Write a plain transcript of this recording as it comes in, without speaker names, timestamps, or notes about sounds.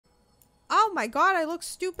Oh my god, I look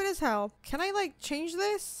stupid as hell. Can I like change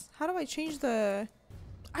this? How do I change the...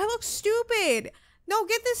 I look stupid. No,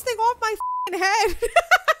 get this thing off my f***ing head.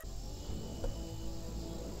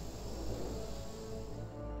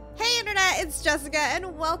 Hey internet, it's Jessica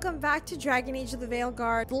and welcome back to Dragon Age of the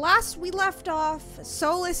Veilguard. Last we left off,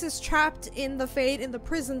 Solus is trapped in the Fate in the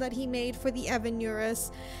prison that he made for the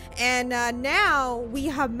Evanurus. And now we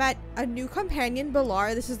have met a new companion,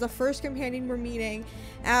 Bilar. This is the first companion we're meeting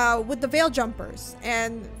with the Veil Jumpers.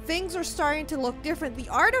 And things are starting to look different. The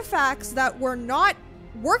artifacts that were not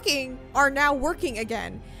working are now working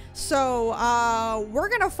again. So we're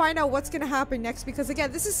gonna find out what's gonna happen next, because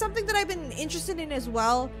again, this is something that I've been interested in as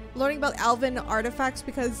well, learning about elven artifacts,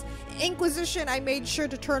 because Inquisition, I made sure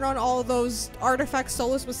to turn on all those artifacts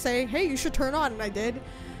Solus was saying, hey, you should turn on, and I did,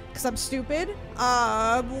 because I'm stupid.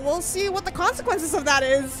 We'll see what the consequences of that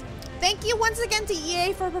is. Thank you once again to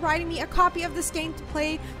EA for providing me a copy of this game to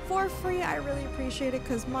play for free. I really appreciate it,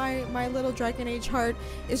 because my little Dragon Age heart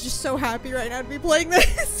is just so happy right now to be playing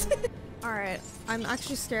this. Alright, I'm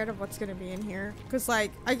actually scared of what's gonna be in here. Because,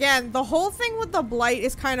 like, again, the whole thing with the blight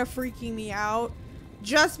is kind of freaking me out.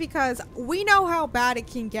 Just because we know how bad it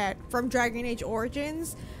can get from Dragon Age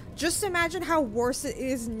Origins. Just imagine how worse it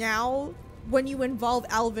is now when you involve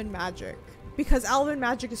elven magic. Because elven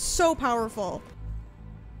magic is so powerful.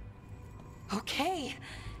 Okay,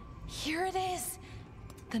 here it is.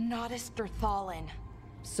 The Nodus Dirthalin.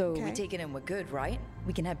 So we take it and we're good, right?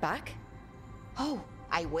 We can head back? Oh,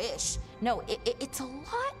 I wish. No, it's a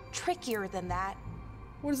lot trickier than that.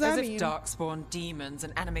 What does that mean? As if darkspawn demons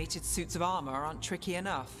and animated suits of armor aren't tricky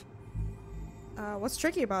enough. What's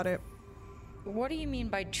tricky about it? What do you mean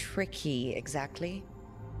by tricky, exactly?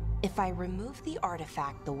 If I remove the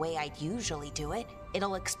artifact the way I'd usually do it,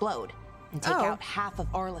 it'll explode and take out half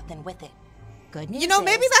of Arlethan with it. Good news, you know,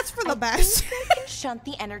 maybe that's for the best. I can shunt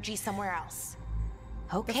the energy somewhere else.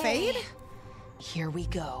 Okay. The Fade? Here we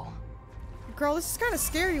go. Girl, this is kind of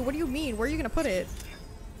scary. What do you mean? Where are you gonna put it?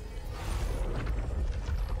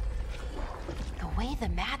 The way the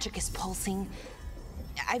magic is pulsing,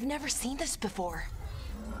 I've never seen this before.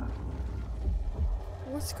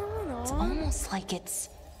 What's going on? It's almost like it's...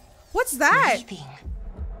 What's that? breathing.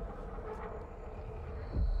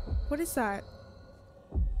 What is that?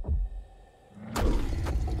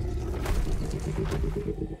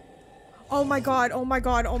 Oh my god, oh my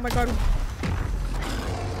god, oh my god.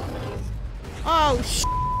 Oh, sh**.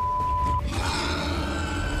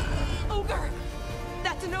 Ogre!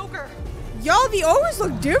 That's an ogre! Yo, the ogres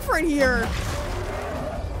look different here.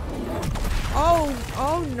 Oh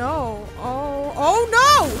no. Oh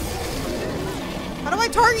no! How do I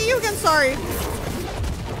target you again? Sorry.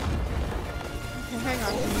 Okay, hang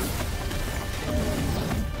on.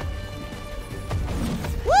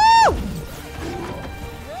 Woo!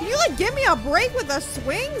 Can you like give me a break with the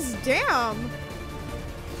swings? Damn.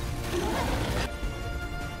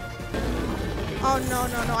 Oh no,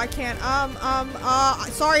 I can't.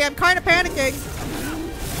 Sorry, I'm kind of panicking.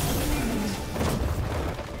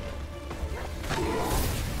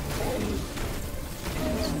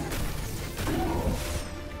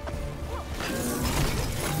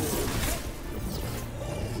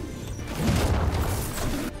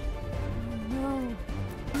 No.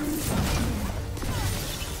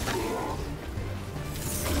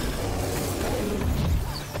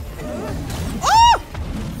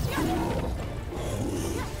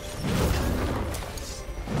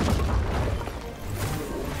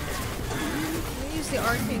 The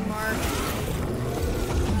arcane mark.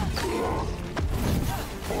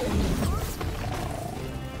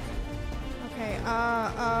 Okay,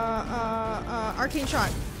 arcane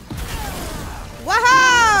shot.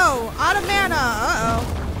 Wow! Out of mana. Uh-oh.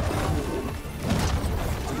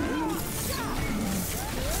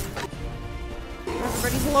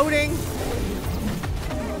 Everybody's loading.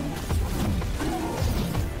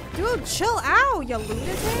 Dude, chill out, you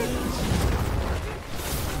lunatic.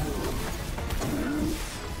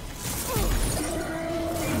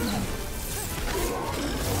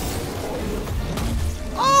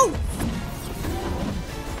 Oh!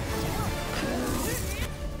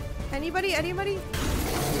 Anybody?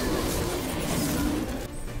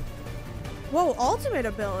 Whoa, ultimate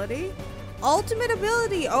ability? Ultimate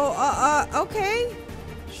ability. Oh, okay.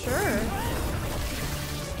 Sure.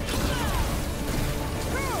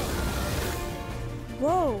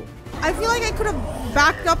 Whoa. I feel like I could have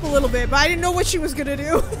backed up a little bit, but I didn't know what she was gonna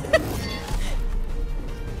do.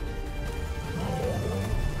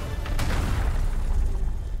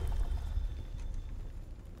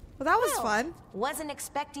 Well, that was Well, fun. Wasn't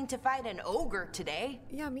expecting to fight an ogre today.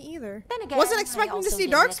 Yeah, me either. Then again, Wasn't I expecting to also see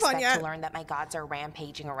didn't Darkspawn expect yet. to learn that my gods are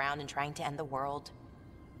rampaging around and trying to end the world.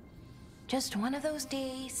 Just one of those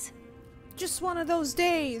days. Just one of those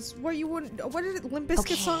days where you wouldn't. What did it? Limp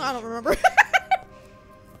Bizkit song? I don't remember.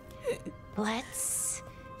 Let's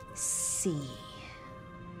see.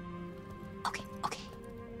 Okay.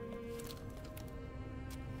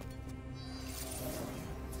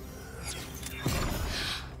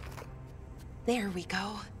 There we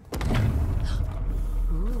go.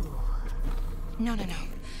 Ooh. No.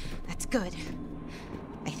 That's good.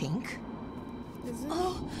 I think. Is it?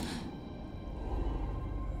 Oh.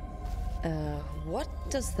 What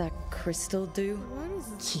does that crystal do? What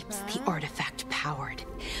is Keeps that? the artifact powered.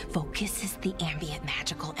 Focuses the ambient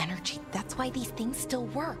magical energy. That's why these things still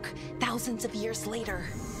work, thousands of years later.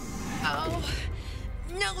 Oh,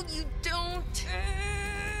 no, you don't.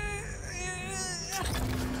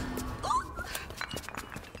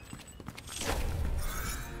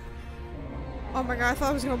 Oh my god, I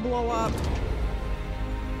thought it was gonna blow up.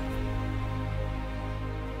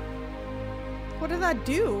 What did that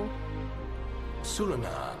do?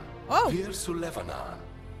 Sulanan, Oh. Vir Sulevanan,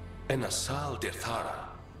 and Asal Dethara.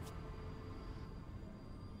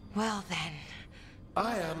 Well then.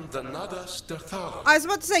 I am the Nadas Dethara. I was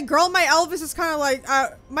about to say, girl, my Elvis is kind of like,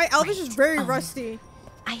 my Elvis is very rusty.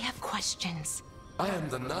 I have questions. I am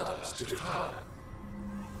the Nadas Dethara.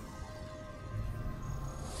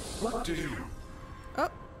 What do you? Oh.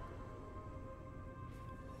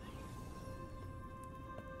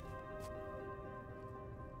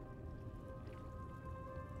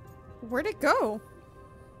 Where'd it go?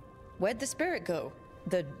 Where'd the spirit go?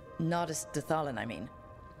 The Nodus Dethalan, I mean.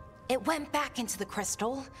 It went back into the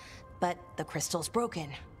crystal, but the crystal's broken.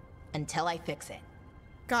 Until I fix it.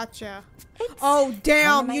 Gotcha. It's Oh,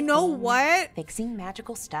 damn. kinda You my know thing, what? Fixing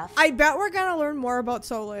magical stuff. I bet we're gonna learn more about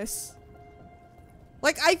Solus.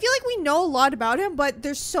 Like, I feel like we know a lot about him, but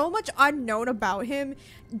there's so much unknown about him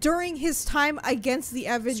during his time against the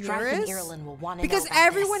Strath and Evan Ireland will want to because know about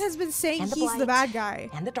everyone this. has been saying And the he's the Blight, bad guy.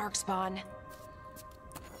 And the Darkspawn.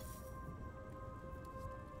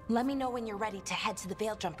 Let me know when you're ready to head to the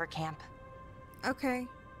Veil Jumper camp. Okay.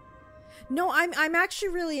 No, I'm actually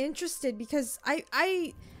really interested because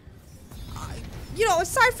I you know,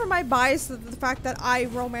 aside from my bias, the fact that I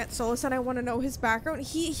romance Solus and I want to know his background,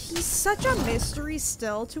 he's such a mystery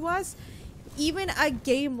still to us, even a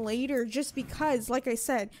game later, just because, like I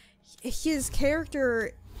said, his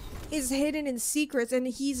character is hidden in secrets and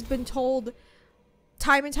he's been told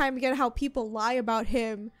time and time again how people lie about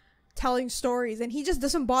him telling stories and he just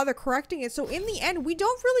doesn't bother correcting it. So in the end, we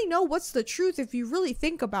don't really know what's the truth if you really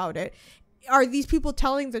think about it. Are these people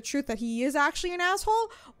telling the truth that he is actually an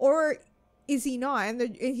asshole, or is he not,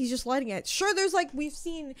 and he's just letting it? Sure, there's like, we've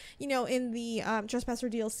seen, you know, in the Trespasser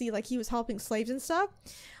DLC, like he was helping slaves and stuff,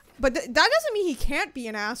 but that doesn't mean he can't be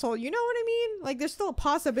an asshole, you know what I mean? Like, there's still a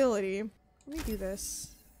possibility. Let me do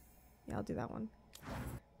this. Yeah, I'll do that one.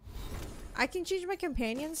 I can change my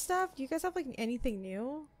companion stuff. Do you guys have like anything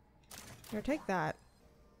new? Here, take that.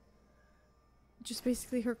 Just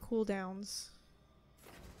basically her cooldowns.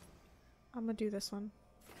 I'm gonna do this one.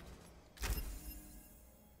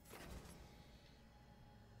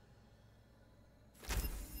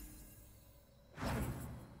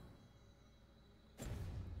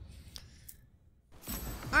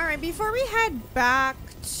 Alright, before we head back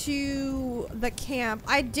to the camp,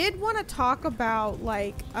 I did want to talk about,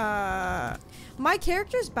 like, my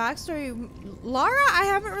character's backstory. Lara, I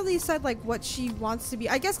haven't really said, like, what she wants to be.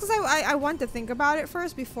 I guess because I wanted to think about it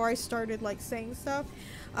first before I started, like, saying stuff.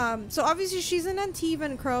 So obviously she's an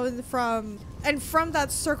Antivan Crow from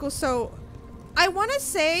that circle, so I want to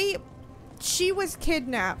say she was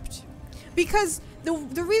kidnapped. Because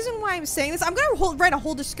the reason why I'm saying this, I'm gonna write a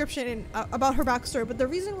whole description about her backstory, but the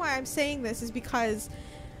reason why I'm saying this is because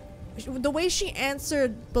the way she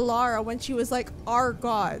answered Balara when she was like, our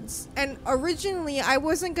gods. And originally I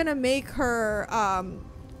wasn't gonna make her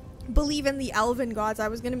believe in the elven gods. I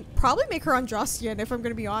was gonna probably make her Andrastian, if I'm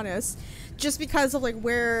gonna be honest, just because of like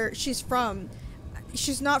where she's from.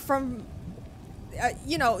 She's not from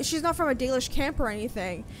you know, she's not from a Dalish camp or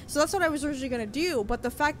anything, so that's what I was originally gonna do. But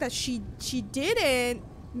the fact that she didn't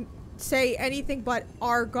say anything but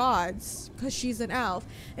our gods because she's an elf,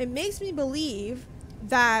 it makes me believe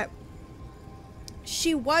that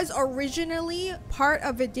she was originally part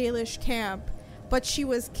of a Dalish camp, but she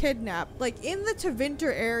was kidnapped. Like in the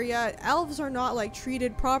Tevinter area, elves are not like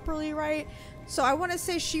treated properly, right? So I want to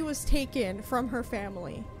say she was taken from her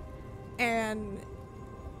family, and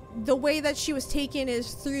the way that she was taken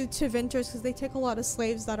is through Tevinters, because they take a lot of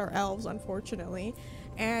slaves that are elves, unfortunately.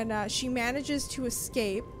 and she manages to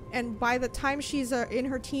escape. And by the time she's in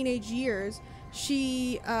her teenage years,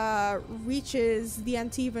 she reaches the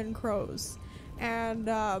Antivan Crows and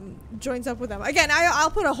joins up with them. Again, I'll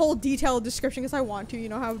put a whole detailed description because I want to, you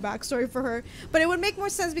know, have a backstory for her. But it would make more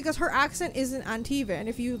sense because her accent isn't Antivan.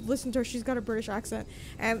 If you listen to her, she's got a British accent.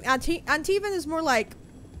 And Antivan is more like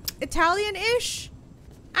Italian-ish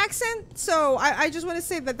accent. So I just want to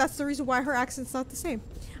say that that's the reason why her accent's not the same.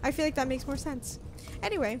 I feel like that makes more sense.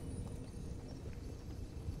 Anyway.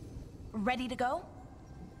 Ready to go?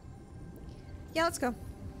 Yeah, let's go.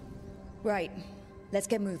 Right. Let's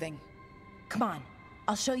get moving. Come on.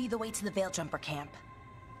 I'll show you the way to the Veil Jumper camp.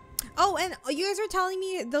 Oh, and you guys were telling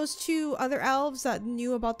me those two other elves that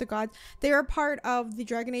knew about the gods, they were part of the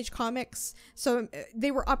Dragon Age comics, so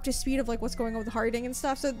they were up to speed of like what's going on with Harding and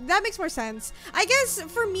stuff, so that makes more sense. I guess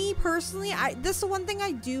for me personally, this is the one thing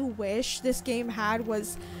I do wish this game had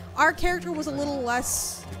was our character was a little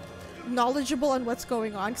less knowledgeable on what's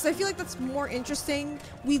going on, because I feel like that's more interesting.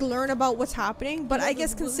 We learn about what's happening, but I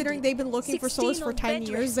guess considering they've been looking for Solus for 10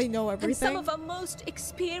 years, they know everything. And some of our most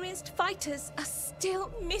experienced fighters are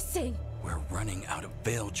still missing. We're running out of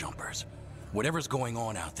Veil Jumpers. Whatever's going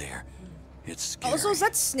on out there, it's scary. Also, is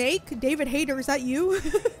that Snake? David Hayter, is that you?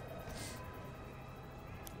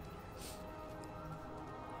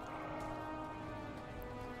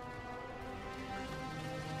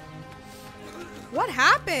 What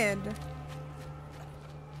happened?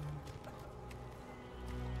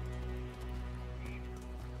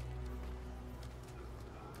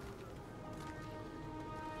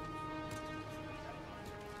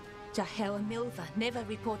 Jahel and Milva never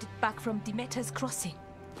reported back from Demeter's crossing.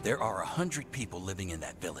 There are 100 people living in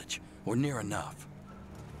that village, or near enough.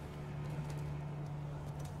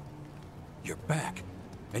 You're back,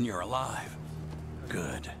 and you're alive.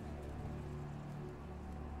 Good.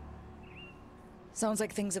 Sounds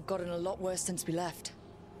like things have gotten a lot worse since we left.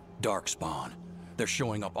 Darkspawn. They're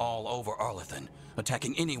showing up all over Arlethan,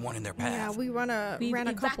 attacking anyone in their path. Yeah, we ran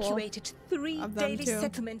a couple evacuated 3 of them daily too.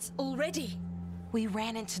 settlements already. We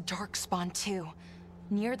ran into Darkspawn too,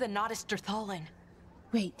 near the Nodus Dirthalin.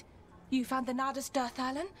 Wait, you found the Nardus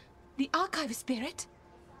Darthalan? The archive spirit?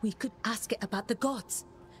 We could ask it about the gods.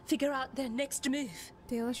 Figure out their next move.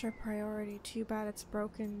 Dalish our priority. Too bad it's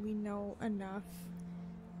broken. We know enough.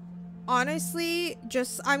 Honestly,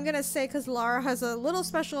 I'm gonna say, because Lara has a little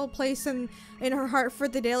special place in her heart for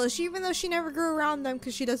the Dalish, even though she never grew around them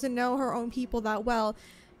because she doesn't know her own people that well,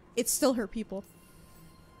 it's still her people.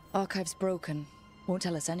 Archive's broken. Won't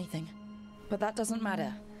tell us anything. But that doesn't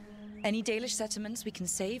matter. Any Dalish settlements we can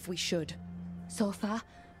save, we should. So far,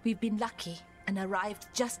 we've been lucky and arrived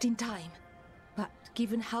just in time. But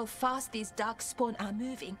given how fast these Darkspawn are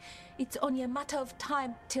moving, it's only a matter of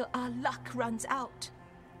time till our luck runs out.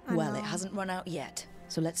 Well, it hasn't run out yet,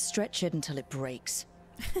 so let's stretch it until it breaks.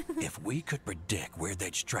 If we could predict where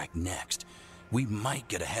they'd strike next, we might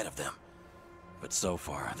get ahead of them. But so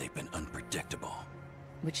far, they've been unpredictable.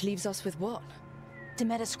 Which leaves us with what?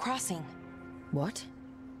 Demeter's crossing. What?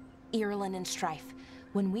 Irlin and Strife.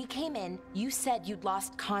 When we came in, you said you'd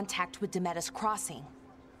lost contact with Demeter's crossing.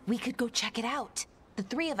 We could go check it out. The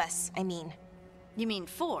 3 of us, I mean. You mean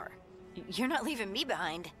 4? You're not leaving me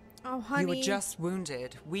behind. Oh, honey. You were just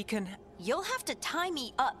wounded. We can... You'll have to tie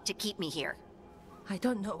me up to keep me here. I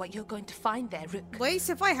don't know what you're going to find there, Rook. Lace,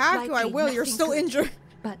 if I have to, I Likely will. You're nothing still good. injured.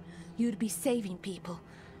 But you'd be saving people.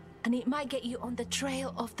 And it might get you on the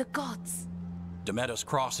trail of the gods. Demeter's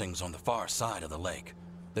crossing's on the far side of the lake.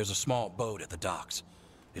 There's a small boat at the docks.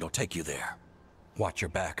 It'll take you there. Watch your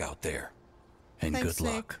back out there. And Thanks, good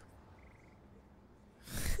luck.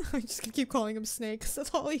 I'm just gonna keep calling him Snake, 'cause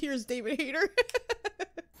that's all I hear is David Hayter.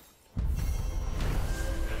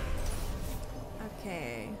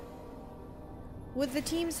 Okay. With the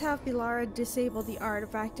team's help, Bilara disabled the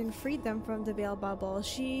artifact and freed them from the Veil Bubble.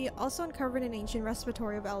 She also uncovered an ancient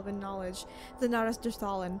repository of elven knowledge, the Nodus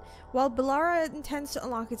Dirthalin. While Bilara intends to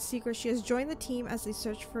unlock its secret, she has joined the team as they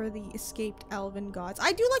search for the escaped elven gods.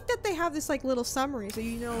 I do like that they have this like little summary, so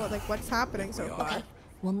you know like what's happening so far. Okay,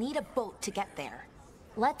 we'll need a boat to get there.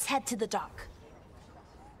 Let's head to the dock.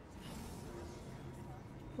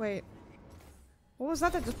 Wait. What was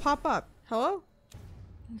that just popped up? Hello?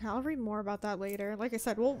 Okay, I'll read more about that later. Like I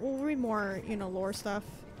said, we'll read more, you know, lore stuff.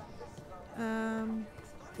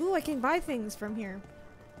 Ooh, I can buy things from here.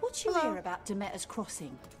 What you Hello. hear about Demeter's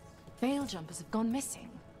crossing? Veil jumpers have gone missing.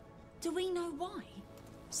 Do we know why?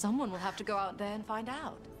 Someone will have to go out there and find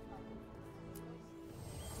out.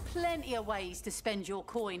 Plenty of ways to spend your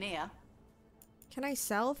coin here. Can I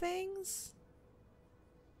sell things?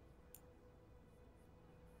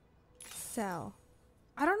 Sell.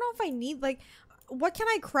 I don't know if I need, like, what can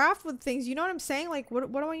I craft with things? You know what I'm saying? Like,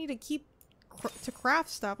 what do I need to keep to craft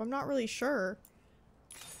stuff? I'm not really sure.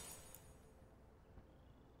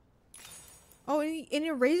 Oh, and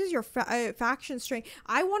it raises your faction strength.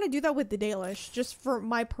 I want to do that with the Dalish, just for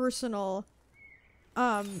my personal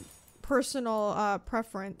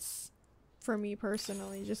preference. For me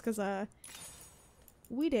personally, just because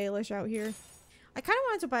we Dalish out here. I kind of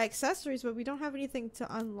wanted to buy accessories, but we don't have anything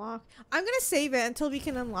to unlock. I'm gonna save it until we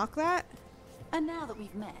can unlock that. And now that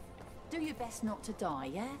we've met, do your best not to die,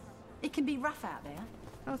 yeah? It can be rough out there.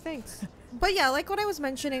 Oh, thanks. But yeah, like what I was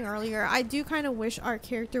mentioning earlier, I do kind of wish our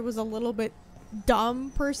character was a little bit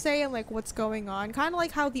dumb per se, and like what's going on, kind of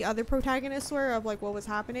like how the other protagonists were, of like what was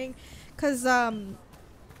happening, because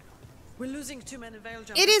we're losing 2 men in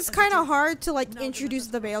Veilguard. it is kind of hard to like introduce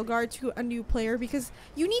the Veilguard to a new player, because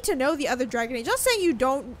you need to know the other Dragon Age. Not saying you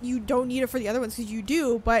don't need it for the other ones, because you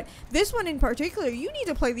do, but this one in particular, you need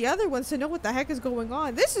to play the other ones to know what the heck is going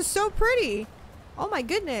on. This is so pretty. Oh my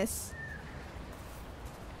goodness.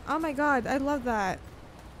 Oh my god, I love that.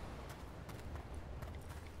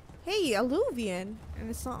 Hey, Alluvian. And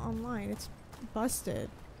it's not online, it's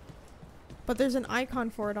busted. But there's an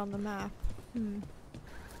icon for it on the map.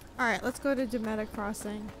 Alright, let's go to Demeta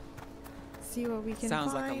Crossing. See what we can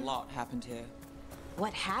Sounds find. like a lot happened here.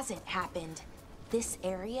 What hasn't happened? This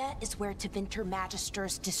area is where Tevinter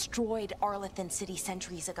Magisters destroyed Arlathan City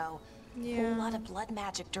centuries ago. Yeah. Whole lot of blood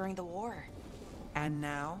magic during the war. And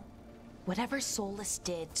now? Whatever Solus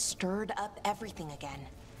did stirred up everything again.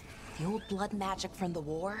 The old blood magic from the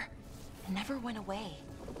war, it never went away.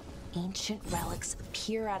 Ancient relics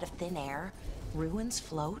appear out of thin air, ruins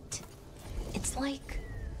float. It's like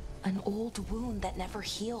an old wound that never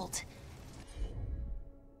healed.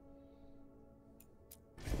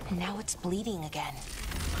 And now it's bleeding again.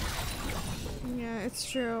 Yeah, it's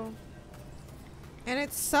true. And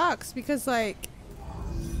it sucks because like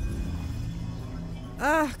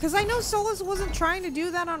because I know Solus wasn't trying to do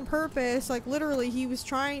that on purpose. Like literally he was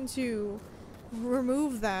trying to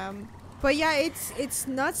remove them. But yeah, it's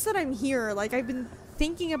nuts that I'm here. Like I've been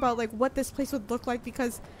thinking about like what this place would look like,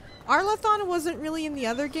 because Arlathan wasn't really in the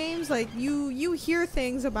other games. Like you hear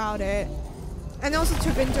things about it. And also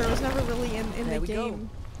Tevinter was never really in the game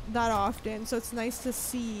that often. So it's nice to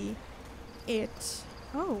see it.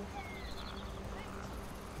 Oh.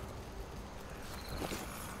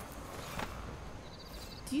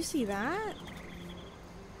 Do you see that?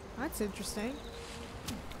 That's interesting.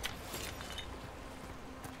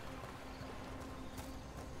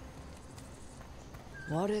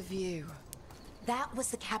 What a view. That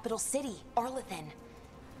was the capital city, Arlathan.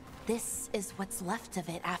 This is what's left of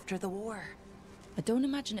it after the war. I don't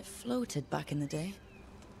imagine it floated back in the day.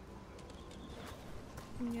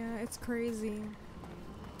 Yeah, it's crazy.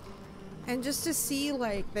 And just to see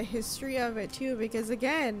like the history of it too, because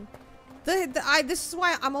again, this is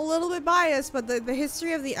why I'm a little bit biased, but the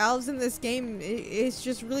history of the elves in this game is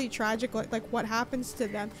just really tragic. Like what happens to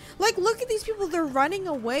them. Like look at these people, they're running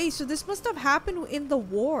away. So this must have happened in the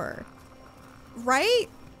war, right?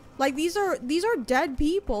 Like these are dead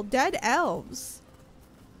people, dead elves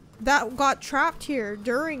that got trapped here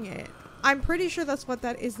during it. I'm pretty sure that's what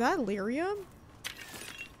that is. That lyrium?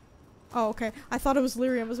 Oh, okay. I thought it was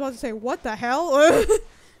lyrium. I was about to say, what the hell?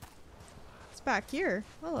 It's back here.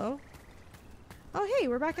 Hello. Oh, hey,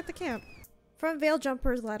 we're back at the camp. From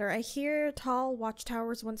Veilljumper's letter, I hear tall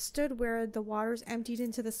watchtowers once stood where the waters emptied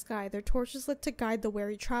into the sky, their torches lit to guide the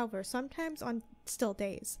wary traveler, sometimes on still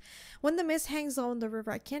days. When the mist hangs low in the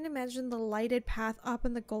river, I can't imagine the lighted path up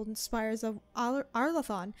in the golden spires of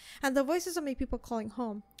Arlathan, and the voices of my people calling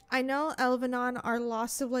home. I know Elvenon, our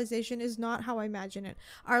lost civilization, is not how I imagine it.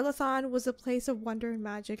 Arlathan was a place of wonder and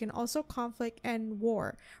magic, and also conflict and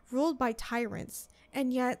war, ruled by tyrants.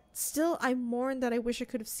 And yet, still, I mourn that I wish I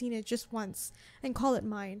could have seen it just once, and call it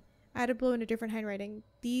mine. I had a blow in a different handwriting.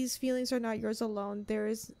 These feelings are not yours alone. There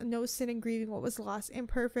is no sin in grieving what was lost.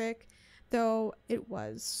 Imperfect, though it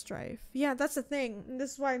was strife. Yeah, that's the thing. And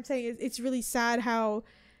this is why I'm saying it's really sad how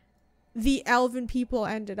the elven people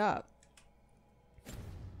ended up.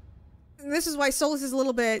 And this is why Solus is a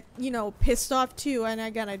little bit, you know, pissed off too. And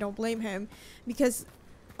again, I don't blame him, because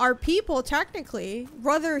our people, technically,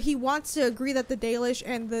 whether he wants to agree that the Dalish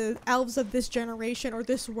and the elves of this generation or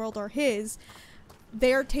this world are his,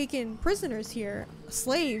 they are taken prisoners here,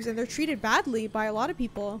 slaves, and they're treated badly by a lot of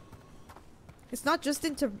people. It's not just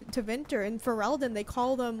in Tevinter. In Ferelden, they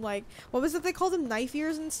call them, like, what was it they called them? Knife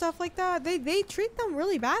ears and stuff like that? They treat them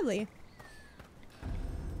really badly.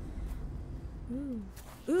 Ooh.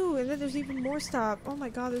 Ooh, and then there's even more stuff. Oh my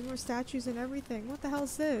god, there's more statues and everything. What the hell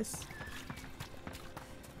is this?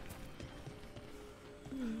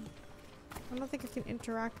 I don't think I can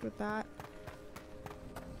interact with that.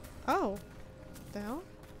 Oh. Down?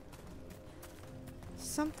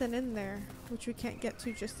 Something in there, which we can't get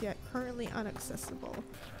to just yet. Currently inaccessible.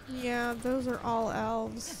 Yeah, those are all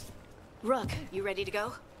elves. Rook, you ready to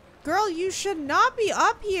go? Girl, you should not be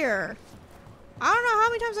up here. I don't know how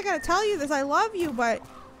many times I gotta tell you this. I love you, but...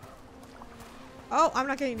 Oh, I'm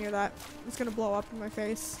not getting near that. It's gonna blow up in my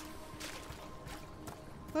face.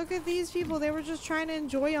 Look at these people. They were just trying to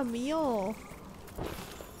enjoy a meal.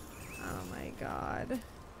 Oh my god.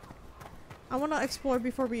 I want to explore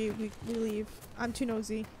before we leave. I'm too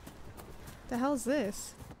nosy. The hell is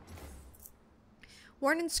this?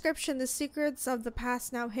 Worn inscription, the secrets of the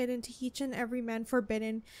past now hidden, to each and every man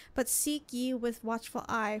forbidden. But seek ye with watchful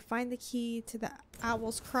eye, find the key to the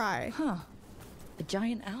owl's cry. Huh. A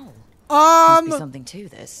giant owl. Must be something to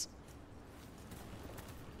this.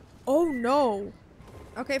 Oh no.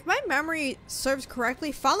 Okay, if my memory serves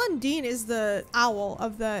correctly, Falandine is the owl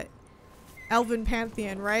of the Elven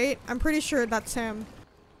Pantheon, right? I'm pretty sure that's him.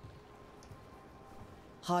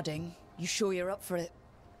 Harding, you sure you're up for it?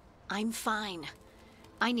 I'm fine.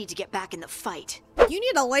 I need to get back in the fight. You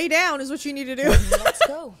need to lay down is what you need to do. Let's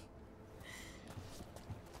go.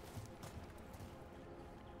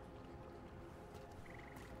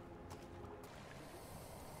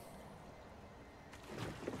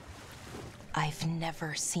 I've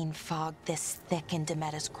never seen fog this thick in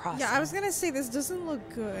Demetta's Crossing. Yeah, I was gonna say, this doesn't look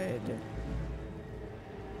good.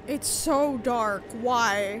 It's so dark.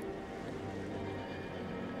 Why?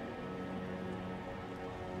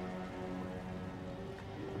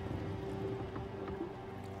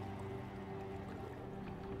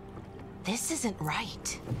 This isn't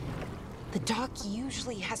right. The dock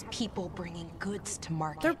usually has people bringing goods to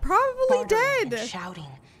market. They're probably bartering dead. and shouting.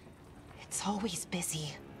 It's always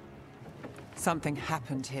busy. Something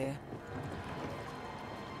happened here.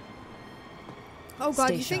 Oh god,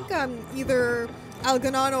 Stay you think sharp. either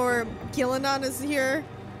Algernon or Gillinan is here?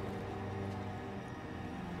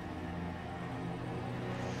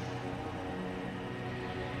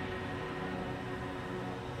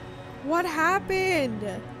 What happened?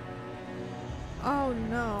 Oh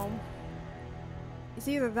no. It's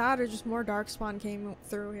either that or just more darkspawn came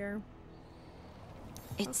through here.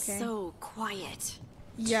 It's Okay. so quiet.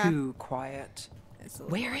 Yeah. Too quiet. It's a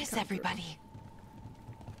little Where is uncomfortable. everybody?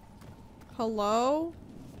 Hello?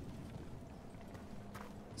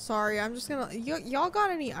 Sorry, I'm just gonna... Y'all got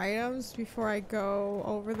any items before I go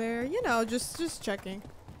over there? You know, just checking.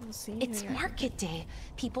 Let's see. It's anything I- market day.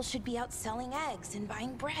 People should be out selling eggs and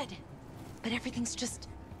buying bread. But everything's just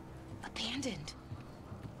abandoned.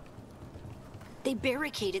 They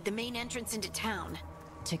barricaded the main entrance into town.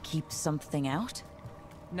 To keep something out?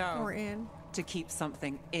 No. Or in. To keep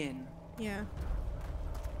something in. Yeah.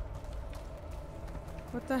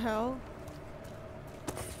 What the hell?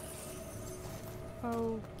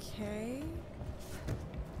 Okay.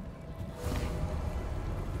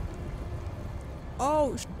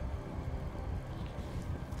 Oh,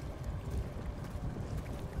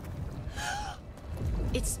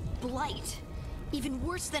 It's blight. Even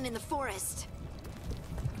worse than in the forest.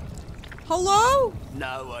 hello?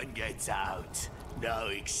 No one gets out. No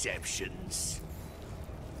exceptions.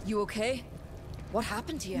 You okay? What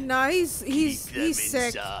happened to you? No, he's Keep them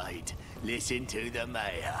sick. inside. Listen to the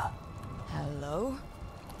mayor. Hello?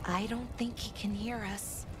 I don't think he can hear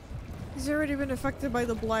us. He's already been affected by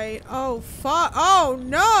the blight. Oh fuck! Oh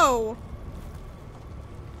no!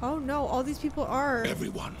 Oh no! All these people are.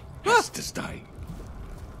 Everyone has to stay.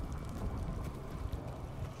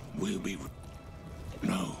 We'll be...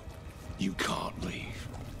 No, you can't leave.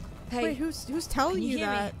 Hey, Wait, who's telling can you you hear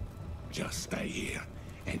me? that? Just stay here,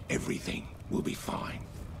 and everything will be fine.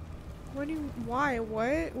 What do you? Why?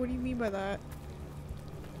 What? What do you mean by that?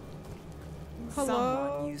 Hello?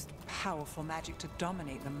 Someone used powerful magic to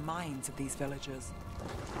dominate the minds of these villagers.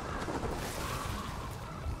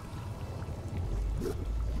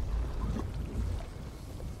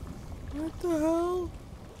 What the hell?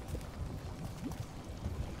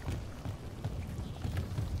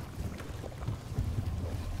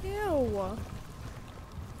 Ew.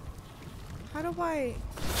 How do I...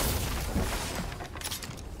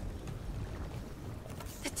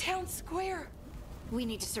 The town square. We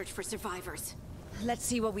need to search for survivors. let's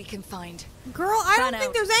see what we can find. Girl, I don't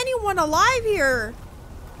think there's anyone alive here.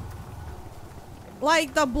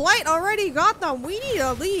 Like, the blight already got them. We need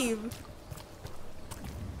to leave.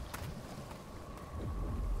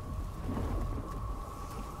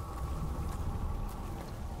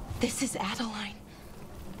 This is Adeline.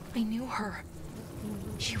 I knew her.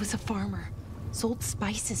 She was a farmer. Sold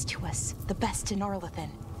spices to us, the best in Arlathan.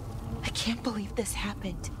 I can't believe this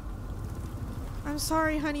happened. I'm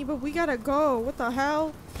sorry, honey, but we gotta go. What the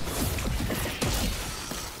hell?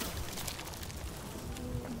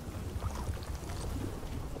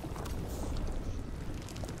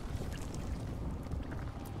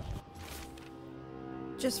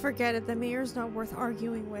 Just forget it. The mayor's not worth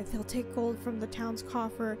arguing with. He'll take gold from the town's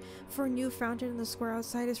coffer for a new fountain in the square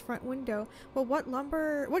outside his front window. But what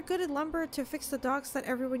good is lumber to fix the docks that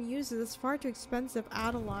everyone uses? It's far too expensive.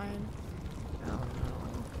 Adeline. Oh no.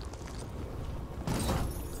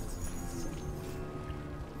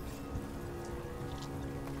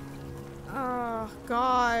 Oh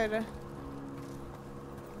god.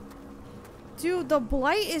 Dude, the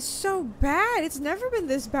blight is so bad. It's never been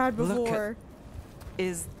this bad before.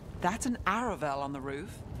 Is that an Aravel on the roof?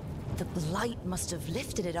 The blight must have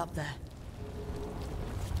lifted it up there.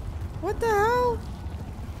 What the hell?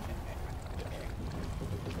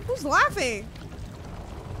 Who's laughing?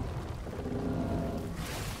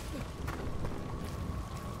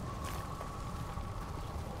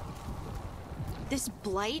 This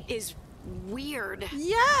blight is weird.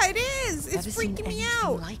 Yeah, it is. It's freaking me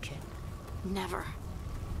out. Like it. Never.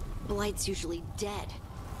 Blight's usually dead,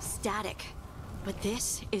 static. But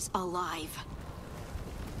this is alive.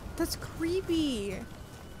 That's creepy.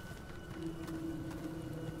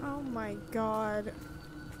 Oh my god.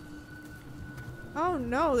 Oh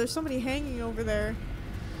no, there's somebody hanging over there.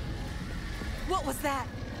 What was that?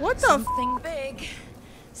 What the Something big.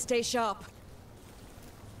 Stay sharp.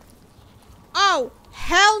 Oh,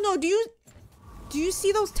 hell no. Do you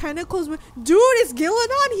see those tentacles? Dude, is Gillen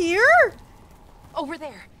on here? Over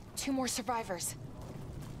there. 2 more survivors.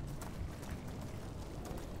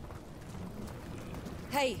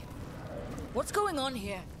 Hey, what's going on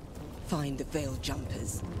here? Find the veil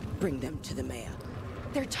jumpers. Bring them to the mayor.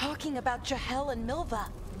 They're talking about Jahel and Milva.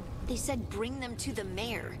 They said bring them to the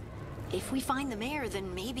mayor. If we find the mayor,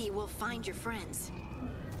 then maybe we'll find your friends.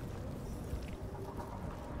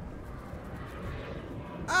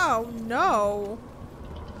 Oh no.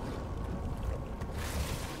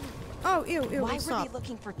 Oh, ew, ew. Why stop. were they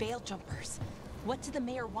looking for veil jumpers? What did the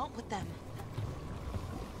mayor want with them?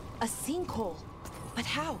 A sinkhole. But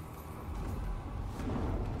how?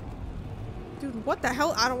 Dude, what the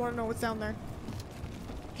hell? I don't want to know what's down there.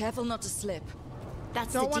 Careful not to slip.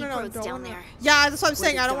 That's Don't the deep wanna know, roads don't down wanna know. there. Yeah, that's what I'm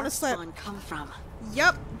saying. Where I the don't want to slip. Darkspawn come from.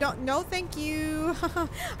 Yep. Don't. No, thank you.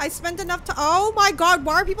 I spent enough time. Oh my god,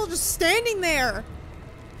 why are people just standing there?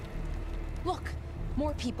 Look,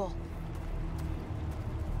 more people.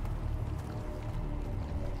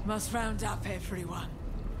 Must round up everyone.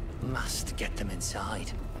 Must get them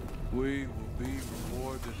inside. We will be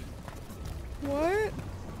rewarded. What?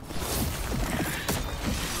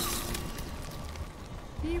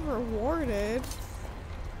 Be rewarded?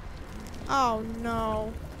 Oh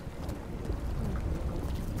no.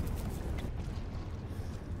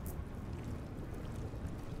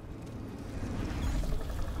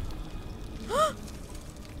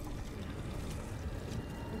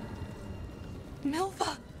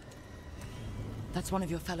 Milva! That's one of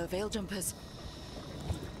your fellow veil jumpers.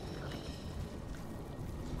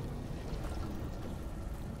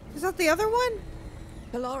 Is that the other one?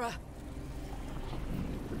 Bellora.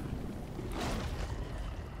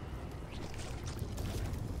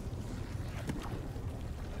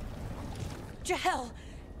 Jahel!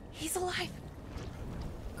 He's alive!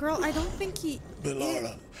 Girl, I don't think he...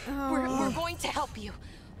 Bellora. Oh. We're going to help you.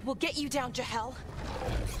 We'll get you down, Jahel.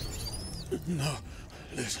 No,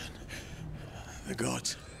 listen. The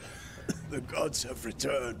gods have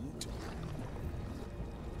returned.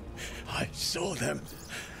 I saw them.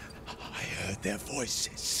 I heard their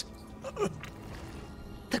voices.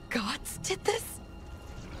 The gods did this?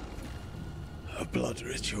 A blood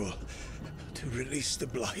ritual to release the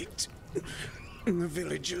blight. The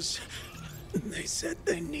villagers, they said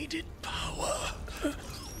they needed power.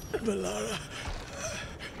 Bellora,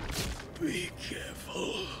 be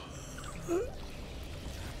careful.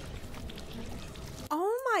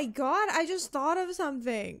 Oh my god, I just thought of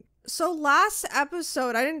something. So last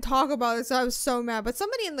episode, I didn't talk about this, so I was so mad, but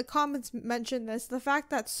somebody in the comments mentioned this, the fact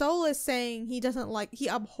that Sol is saying he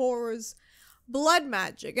abhors blood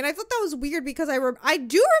magic. And I thought that was weird because I do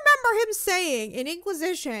remember him saying in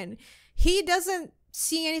Inquisition, he doesn't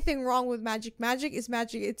see anything wrong with magic. Magic is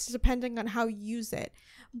magic. It's depending on how you use it.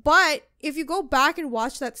 But if you go back and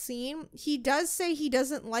watch that scene, he does say he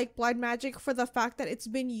doesn't like blood magic for the fact that it's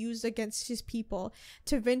been used against his people.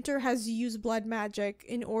 Tevinter has used blood magic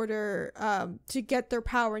in order to get their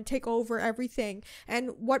power and take over everything.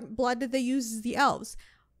 And what blood did they use is the elves.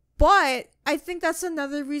 But I think that's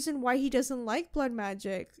another reason why he doesn't like blood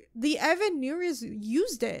magic. The Evan Nuris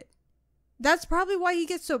used it. That's probably why he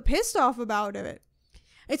gets so pissed off about it.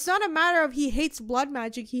 It's not a matter of he hates blood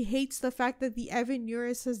magic. He hates the fact that the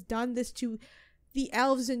Evanurus has done this to the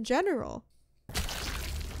elves in general.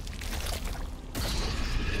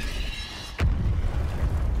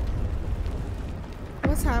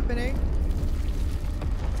 What's happening?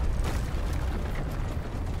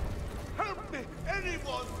 Help me,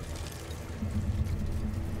 anyone!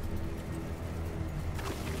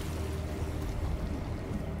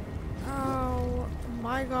 Oh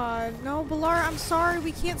my god. No, Balar, I'm sorry.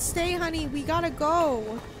 We can't stay, honey. We gotta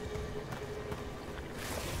go.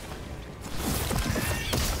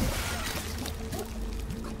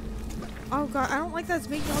 Oh god, I don't like that it's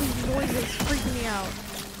making all these noises. It's freaking me out.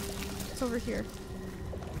 It's over here.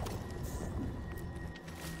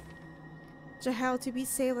 Jahel, to be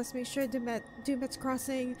safe, let's make sure Dumet's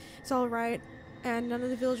crossing is alright. And none of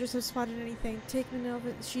the villagers have spotted anything. Take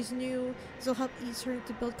Minerva, she's new. This will help ease her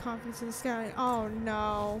to build confidence in the sky. Oh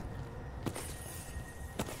no.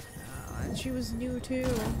 Oh, and she was new too.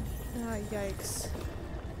 Ah, yikes.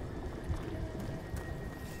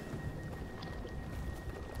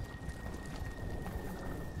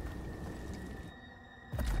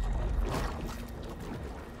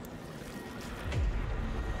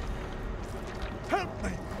 Help me!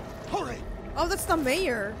 Hurry! Oh, that's the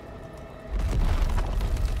mayor.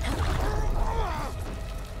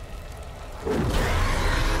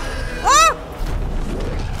 Ah!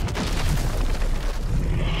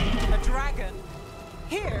 A dragon?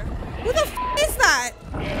 Here? Who the f is that?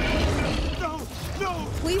 No! No!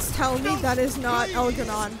 Please tell me that is not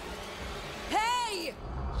Elganon. Hey!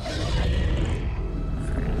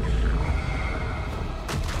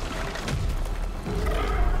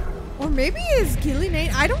 Or maybe it's Gillian.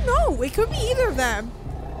 I don't know. It could be either of them.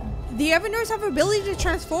 The Evanurus have ability to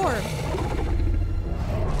transform.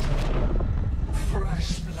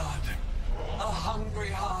 Fresh blood, a hungry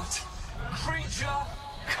heart. Creature,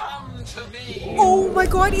 come to me. Oh my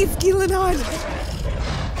god, it's Gillian.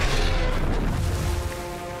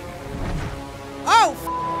 Oh!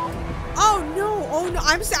 Oh no, oh no,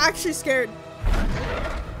 I'm actually scared.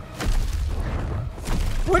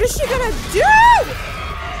 What is she gonna do?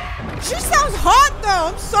 She sounds hot though,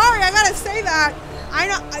 I'm sorry, I gotta say that. I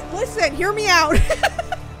know, listen, hear me out.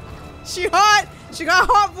 She hot, she got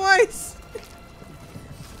a hot voice.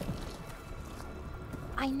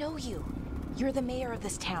 I know you. You're the mayor of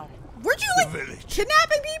this town. Weren't you like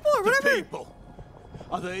kidnapping people or whatever? The people.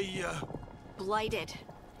 Are they, Blighted.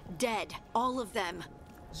 Dead. All of them.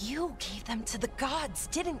 You gave them to the gods,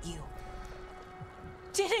 didn't you?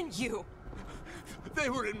 Didn't you? They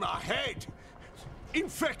were in my head.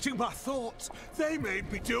 Infecting my thoughts. They made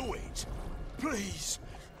me do it. Please,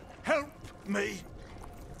 help me.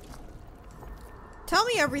 Tell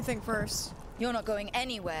me everything first. You're not going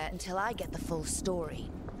anywhere until I get the full story.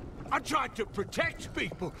 I tried to protect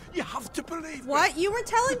people. You have to believe me. What? You were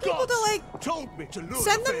telling The people to gods like told me to lure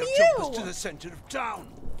send the them Veil to Jumpers you. to the center of town.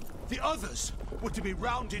 The others were to be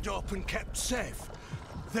rounded up and kept safe.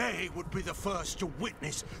 They would be the first to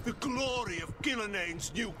witness the glory of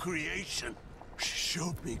Gillian's new creation. She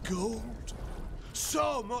showed me gold.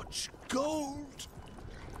 So much gold.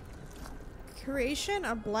 Creation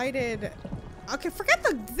a blighted. Okay, forget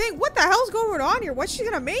the thing. What the hell's going on here? What's she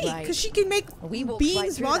gonna make? Because she can make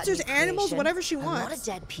beings, monsters, animals, whatever she wants. A lot of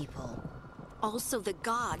dead people. Also, the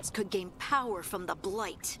gods could gain power from the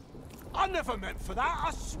blight. I never meant for that,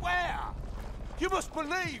 I swear. You must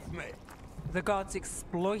believe me. The gods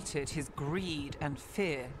exploited his greed and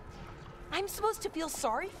fear. I'm supposed to feel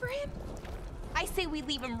sorry for him? I say we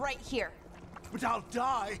leave him right here. But I'll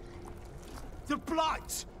die. The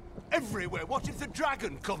blight. Everywhere. What if the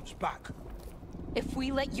dragon comes back? If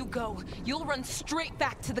we let you go, you'll run straight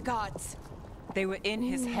back to the gods. They were in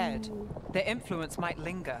his head. Their influence might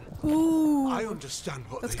linger. Ooh. I understand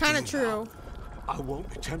what That's they kind of do true. now. I won't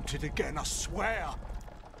be tempted again, I swear.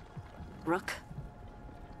 Rook?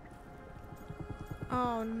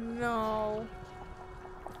 Oh no.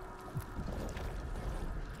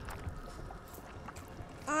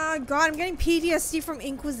 God, I'm getting PTSD from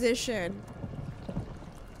Inquisition.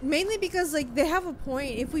 Mainly because, like, they have a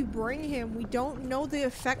point. If we bring him, we don't know the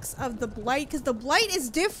effects of the blight, because the blight is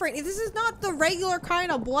different. This is not the regular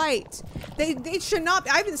kind of blight. It should not.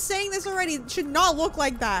 I've been saying this already. It should not look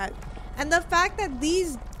like that. And the fact that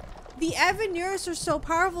the Evanurus are so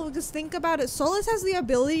powerful, because think about it. Solus has the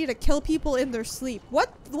ability to kill people in their sleep.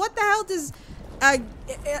 What the hell does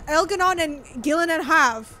Elganon and Gillian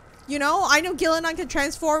have? You know, I know Gillian can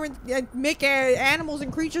transform and make animals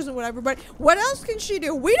and creatures and whatever, but what else can she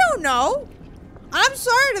do? We don't know. I'm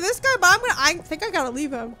sorry to this guy, but I think I gotta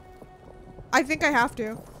leave him. I think I have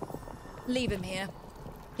to. Leave him here.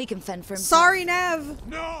 He can fend for himself. Sorry, Nev.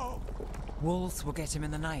 No! Wolves will get him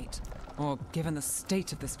in the night. Or, given the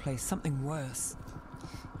state of this place, something worse.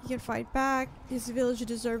 He can fight back. His village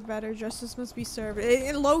deserve better. Justice must be served.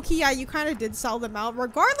 In low-key, yeah, you kind of did sell them out.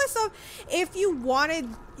 Regardless of if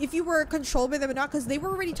you were controlled by them or not, because they were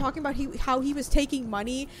already talking about how he was taking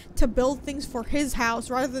money to build things for his house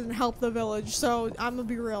rather than help the village. So, I'm gonna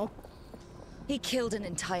be real. He killed an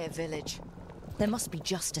entire village. There must be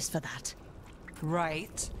justice for that.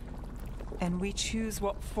 Right. And we choose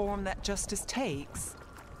what form that justice takes.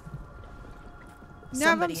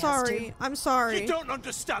 Nev, I'm sorry. I'm sorry. You don't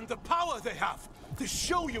understand the power they have. They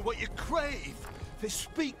show you what you crave. They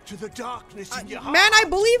speak to the darkness in your heart. Man, I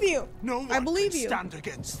believe you. No one I believe can you. stand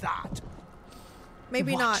against that.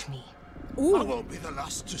 Maybe Watch not. me. Ooh. I won't be the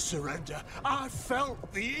last to surrender. I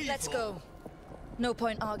felt the evil. Let's go. No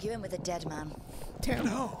point arguing with a dead man. Damn.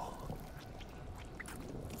 No.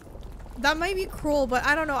 That might be cruel, but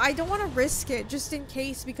I don't know. I don't want to risk it just in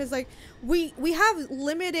case because, like, we have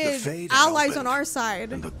limited allies on our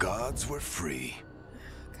side. And the gods were free.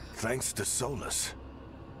 Thanks to Solus.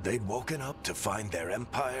 They'd woken up to find their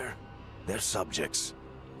empire, their subjects,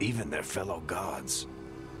 even their fellow gods,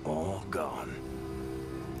 all gone.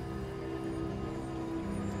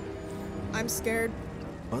 I'm scared.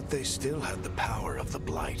 But they still had the power of the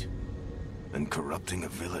Blight. And corrupting a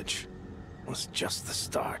village was just the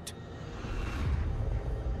start.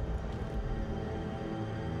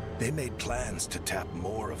 They made plans to tap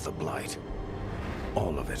more of the Blight.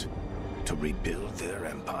 All of it. To rebuild their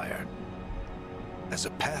empire. As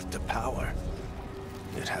a path to power,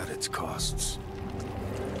 it had its costs.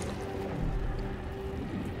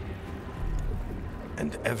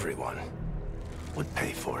 And everyone would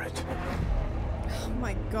pay for it. Oh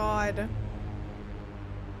my god.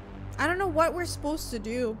 I don't know what we're supposed to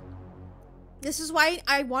do. This is why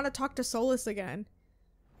I want to talk to Solus again.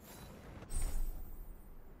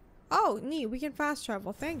 Oh, neat. We can fast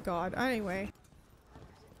travel. Thank God. Anyway.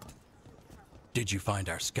 Did you find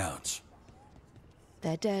our scouts?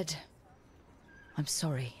 They're dead. I'm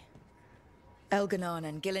sorry. Elganon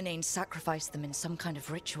and Gillenane sacrificed them in some kind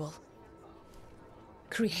of ritual.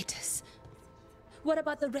 Creators. What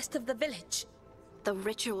about the rest of the village? The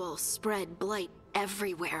ritual spread blight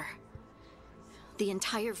everywhere. The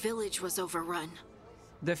entire village was overrun.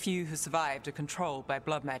 The few who survived are controlled by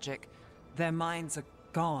blood magic. Their minds are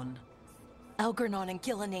gone. Elganon and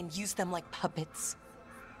Gillenane used them like puppets.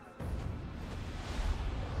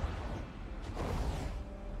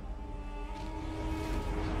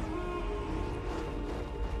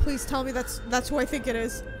 Please tell me that's who I think it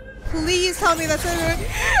is. Please tell me that's who it is.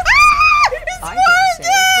 It's I dare say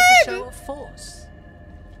it was a show of force.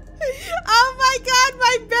 Oh my god,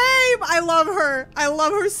 my babe! I love her. I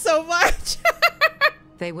love her so much.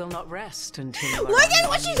 They will not rest until look at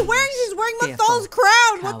what she's wearing. She's wearing Mathal's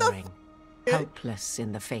crown. What the helpless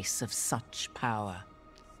in the face of such power.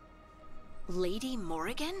 Lady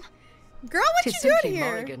Morrigan? Girl, what you doing here?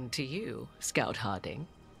 Morrigan to you, Scout Harding.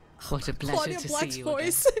 What a pleasure Claudia to Black's see you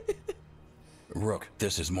voice. again. Rook,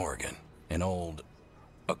 this is Morrigan, an old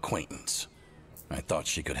acquaintance. I thought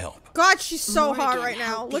she could help. God, she's so Morrigan hot right now.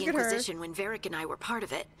 helped Look the at her. Inquisition when Varric and I were part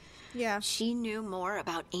of it. Yeah. She knew more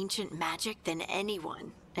about ancient magic than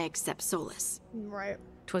anyone, except Solus. Right.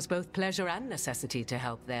 'Twas both pleasure and necessity to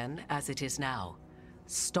help then, as it is now.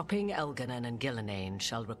 Stopping Elganon and Gillenane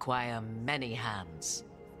shall require many hands.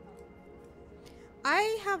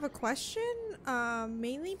 I have a question,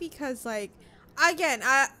 mainly because, like, again,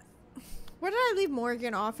 where did I leave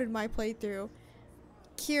Morgan off in my playthrough?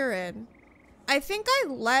 Kieran. I think I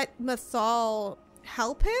let Mathal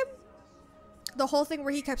help him. The whole thing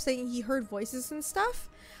where he kept saying he heard voices and stuff.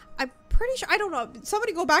 I'm pretty sure, I don't know.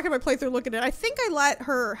 Somebody go back in my playthrough, look at it. I think I let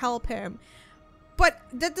her help him. But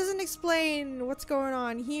that doesn't explain what's going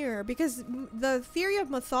on here, because the theory of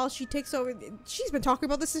Mathal, she takes over. She's been talking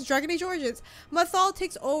about this since Dragon Age Origins. Mathal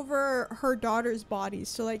takes over her daughter's bodies,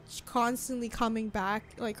 so like she's constantly coming back,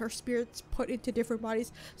 like her spirit's put into different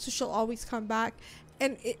bodies, so she'll always come back.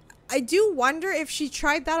 And I do wonder if she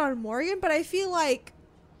tried that on Morgan, but I feel like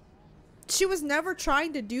she was never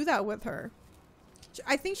trying to do that with her.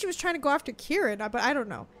 I think she was trying to go after Kieran, but I don't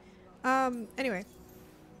know. Anyway.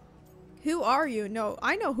 Who are you? No,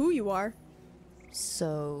 I know who you are.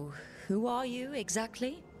 So, who are you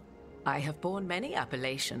exactly? I have borne many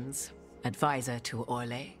appellations. Advisor to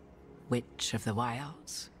Orlais, Witch of the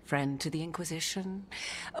Wilds, friend to the Inquisition.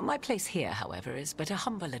 My place here, however, is but a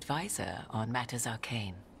humble advisor on matters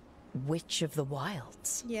arcane. Witch of the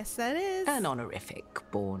Wilds? Yes, that is. An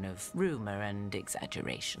honorific born of rumor and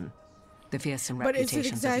exaggeration. The fearsome But is it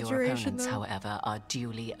reputations of your exaggeration, opponents, though? however, are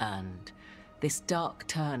duly earned. This dark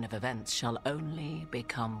turn of events shall only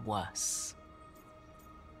become worse.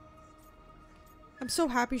 I'm so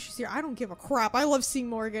happy she's here. I don't give a crap. I love seeing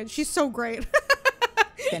Morgan. She's so great.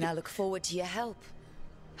 Then I look forward to your help.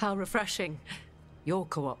 How refreshing. Your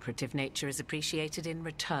cooperative nature is appreciated in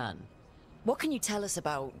return. What can you tell us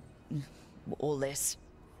about all this?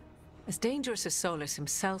 As dangerous as Solus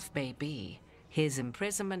himself may be, his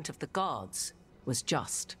imprisonment of the gods was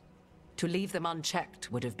just. To leave them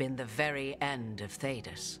unchecked would have been the very end of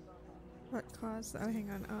Thedas. What caused? Oh, hang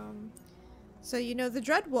on. So you know the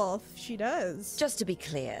Dreadwolf? She does. Just to be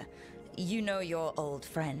clear, you know your old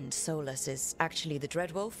friend Solus is actually the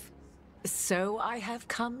Dreadwolf? So I have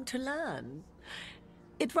come to learn.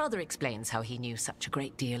 It rather explains how he knew such a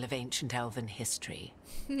great deal of ancient elven history.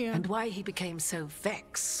 Yeah. And why he became so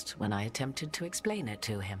vexed when I attempted to explain it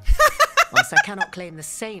to him. Whilst I cannot claim the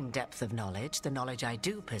same depth of knowledge, the knowledge I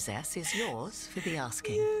do possess is yours for the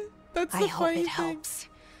asking. Yeah, that's the I hope funny it thing. helps.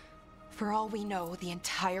 For all we know, the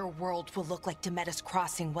entire world will look like Demetus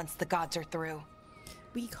Crossing once the gods are through.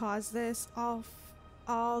 We caused this.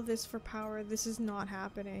 All this for power. This is not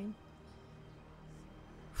happening.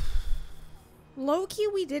 Low-key,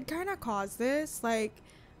 we did kind of cause this. Like,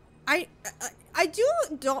 I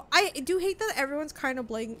do hate that everyone's kind of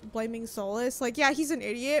blaming Solus. Like, yeah, he's an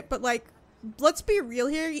idiot, but like, let's be real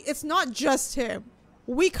here. It's not just him.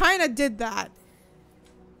 We kind of did that.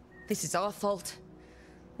 This is our fault.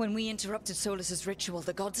 When we interrupted Solus's ritual,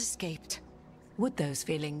 the gods escaped. Would those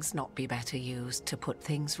feelings not be better used to put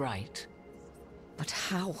things right? But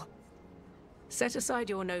how? Set aside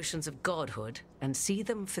your notions of godhood and see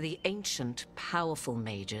them for the ancient, powerful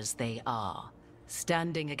mages they are.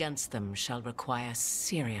 Standing against them shall require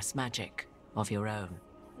serious magic of your own.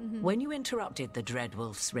 When you interrupted the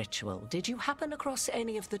Dreadwolf's ritual, did you happen across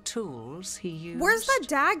any of the tools he used? Where's the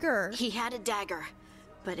dagger? He had a dagger,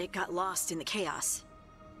 but it got lost in the chaos.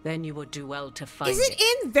 Then you would do well to find it. Is it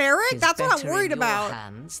in Varric? That's what I'm worried about.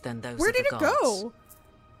 Hands than those Where did it go?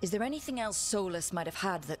 Is there anything else Solus might have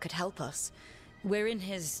had that could help us? We're in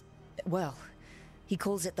his... well, he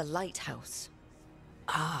calls it the Lighthouse.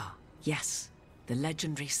 Ah, yes. The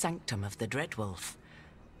legendary sanctum of the Dreadwolf.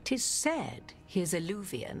 'Tis said his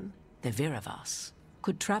Illuvian, the Viravas,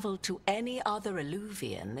 could travel to any other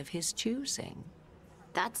Illuvian of his choosing.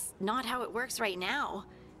 That's not how it works right now.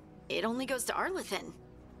 It only goes to Arlethan.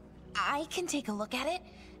 I can take a look at it.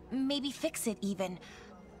 Maybe fix it, even.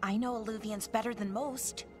 I know Illuvians better than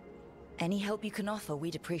most. Any help you can offer,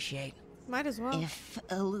 we'd appreciate. Might as well. If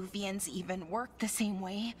Illuvians even work the same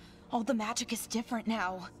way, all the magic is different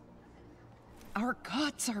now. Our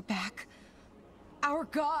gods are back. Our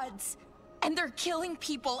gods! And they're killing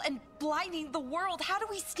people and blinding the world. How do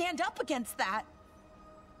we stand up against that?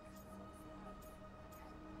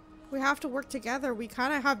 We have to work together. We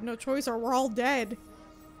kind of have no choice or we're all dead.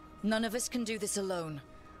 None of us can do this alone,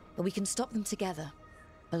 but we can stop them together.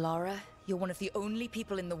 Alara, you're one of the only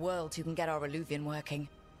people in the world who can get our Illuvian working.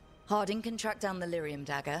 Harding can track down the Lyrium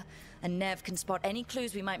dagger, and Nev can spot any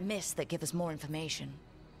clues we might miss that give us more information.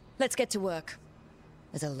 Let's get to work.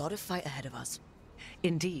 There's a lot of fight ahead of us.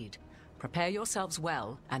 Indeed. Prepare yourselves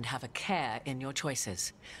well and have a care in your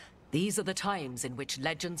choices. These are the times in which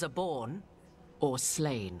legends are born or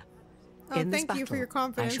slain. Oh, In this thank battle, you for your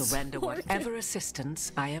confidence. I shall render whatever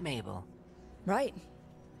assistance I am able. Right.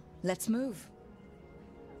 Let's move.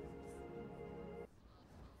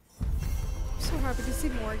 So happy to see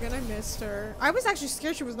Morgan. I missed her. I was actually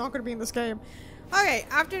scared she was not going to be in this game. Okay,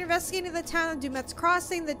 after investigating the town of Dumet's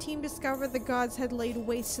Crossing, the team discovered the gods had laid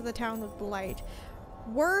waste to the town with blight.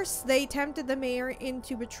 Worse, they tempted the mayor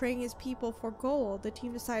into betraying his people for gold. The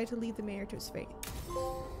team decided to leave the mayor to his fate.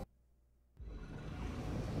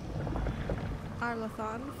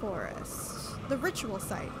 Arlathon Forest. The ritual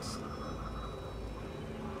site.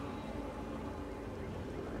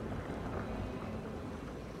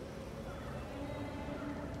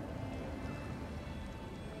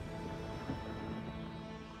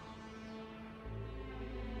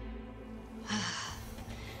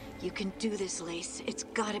 You can do this, Lace. It's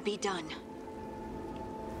gotta be done.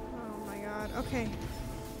 Oh my god. Okay.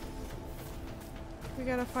 We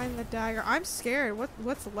gotta find the dagger. I'm scared.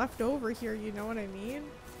 What's left over here, you know what I mean?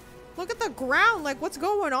 Look at the ground, like what's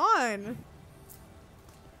going on?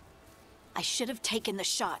 I should have taken the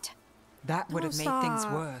shot. That would have made things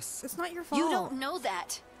worse. It's not your fault. You don't know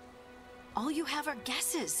that. All you have are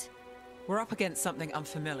guesses. We're up against something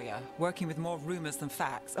unfamiliar, working with more rumors than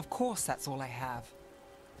facts. Of course that's all I have.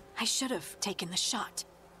 I should have taken the shot.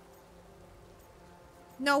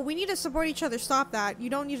 No, we need to support each other. Stop that. You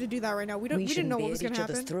don't need to do that right now. We didn't know what was gonna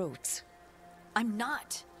happen. Throats. I'm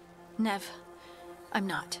not. Nev, I'm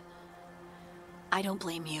not. I don't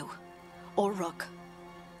blame you, or Rook,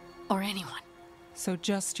 or anyone. So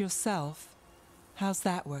just yourself? How's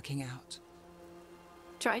that working out?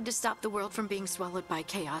 Tried to stop the world from being swallowed by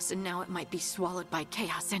chaos, and now it might be swallowed by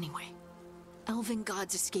chaos anyway. Elven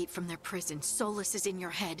gods escaped from their prison, Solus is in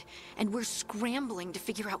your head, and we're scrambling to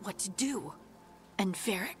figure out what to do. And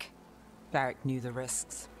Varric? Varric knew the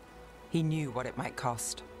risks. He knew what it might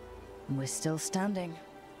cost. And we're still standing.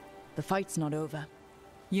 The fight's not over.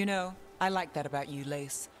 You know, I like that about you,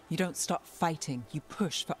 Lace. You don't stop fighting, you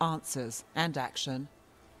push for answers and action,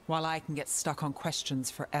 while I can get stuck on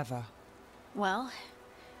questions forever. Well,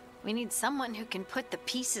 we need someone who can put the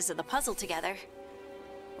pieces of the puzzle together.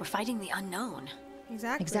 We're fighting the unknown.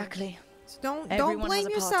 Exactly. So don't Everyone blame has a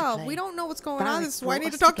part to yourself. play. We don't know what's going on. Varric This is why I brought need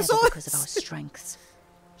to us talk to together Solus. because of our strengths.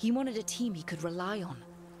 He wanted a team he could rely on.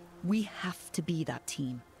 We have to be that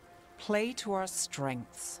team. Play to our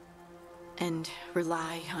strengths. And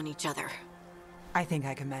rely on each other. I think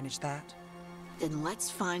I can manage that. Then let's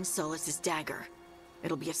find Solus's dagger.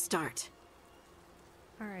 It'll be a start.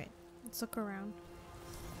 Alright, let's look around.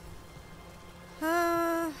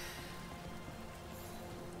 Can't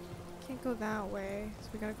go that way, so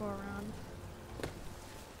we gotta go around.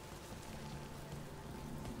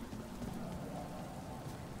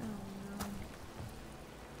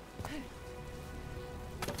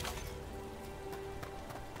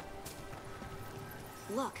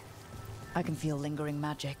 Look. I can feel lingering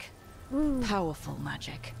magic. Ooh. Powerful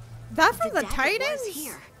magic. That from the dagger Titans? was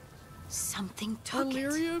here. Something took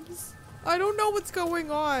Illyriums? I don't know what's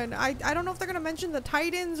going on. I don't know if they're gonna mention the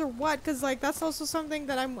Titans or what, because like that's also something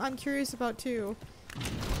that I'm curious about too.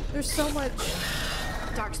 There's so much.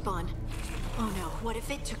 Darkspawn. Oh no, what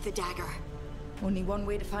if it took the dagger? Only one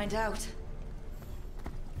way to find out.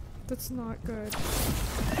 That's not good.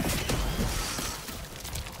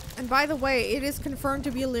 And by the way, it is confirmed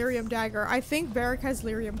to be a lyrium dagger. I think Varric has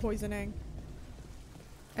lyrium poisoning.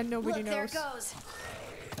 And nobody knows. There it goes.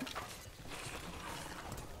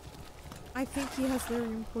 I think he has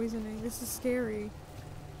lyrium poisoning. This is scary.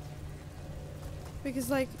 Because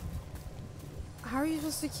like, how are you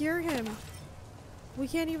supposed to cure him? We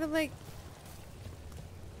can't even like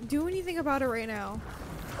do anything about it right now.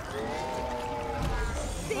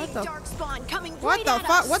 Big What the? Darkspawn coming What right the at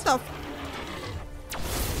fuck? us. What the?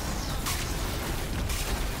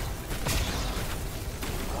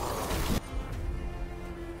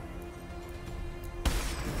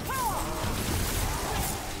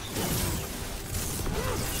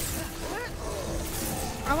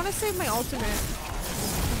 I want to save my ultimate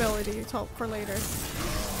ability for later.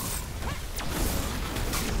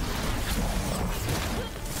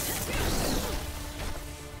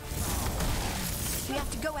 We have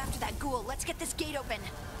to go after that ghoul. Let's get this gate open.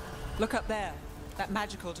 Look up there. That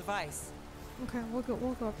magical device. Okay, we'll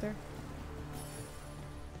go up there.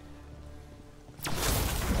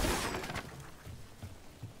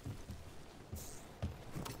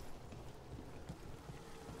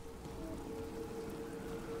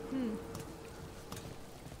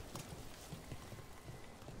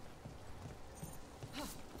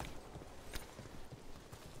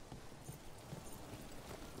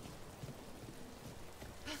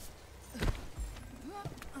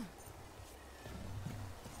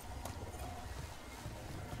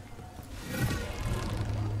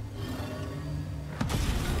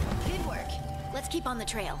 Good work. Let's keep on the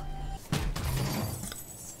trail.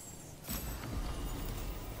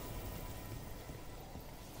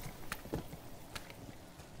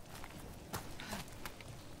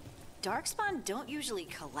 Darkspawn don't usually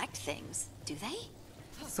collect things, do they?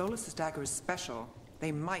 Solus's dagger is special.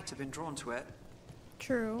 They might have been drawn to it.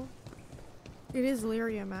 True. It is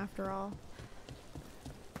lyrium after all.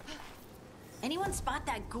 Anyone spot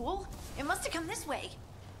that ghoul? It must have come this way.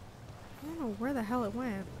 I don't know where the hell it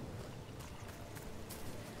went.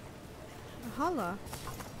 Holla.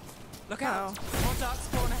 Look out! More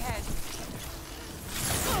darkspawn ahead.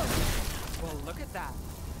 Well, look at that.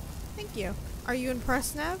 Thank you. Are you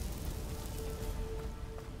impressed, Nev?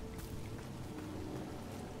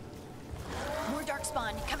 More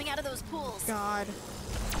Darkspawn coming out of those pools. God.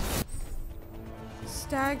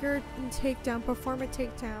 Stagger and takedown. Perform a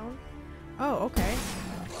takedown. Oh, okay.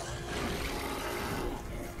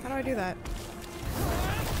 How do I do that?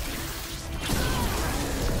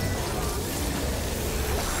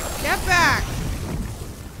 Get back!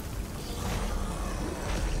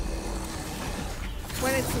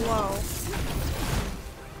 When it's low.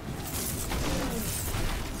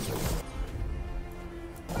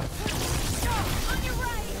 On your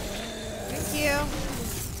right. Thank you.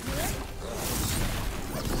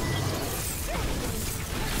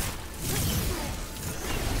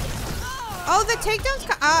 Oh, the takedown's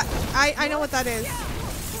I know what that is.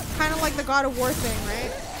 Kind of like the God of War thing,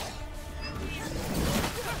 right?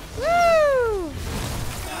 Woo!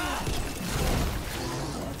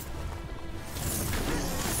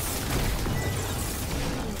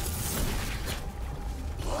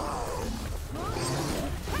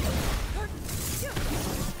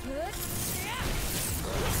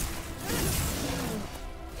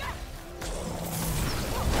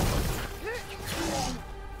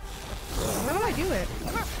 How do I do it?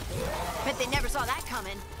 Bet they never saw that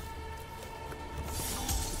coming.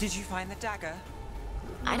 Did you find the dagger?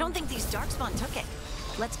 I don't think these darkspawn took it.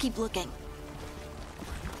 Let's keep looking.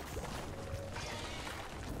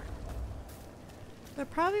 That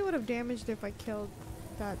probably would have damaged if I killed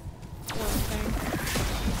that poor thing.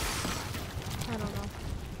 I don't know.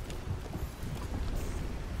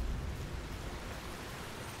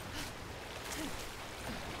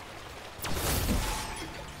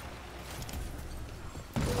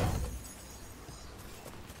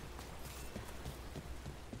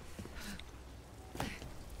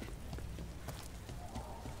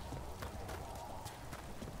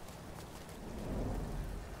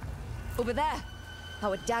 Over there.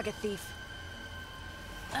 Our dagger thief.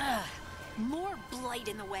 Ugh. More blight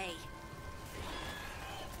in the way.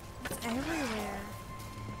 It's everywhere.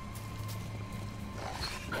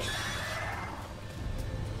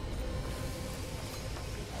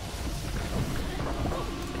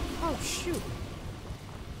 Oh, shoot.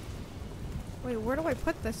 Wait, where do I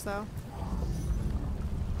put this, though?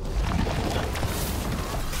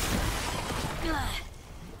 Ugh.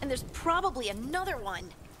 And there's probably another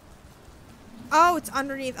one. Oh, it's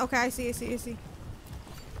underneath. Okay, I see.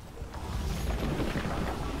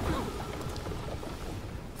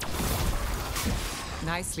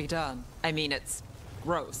 Nicely done. I mean, it's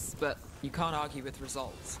gross, but you can't argue with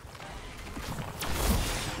results.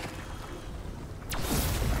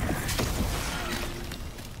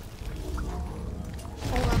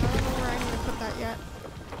 Hold on, I don't know where I'm gonna put that yet.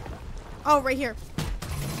 Oh, right here.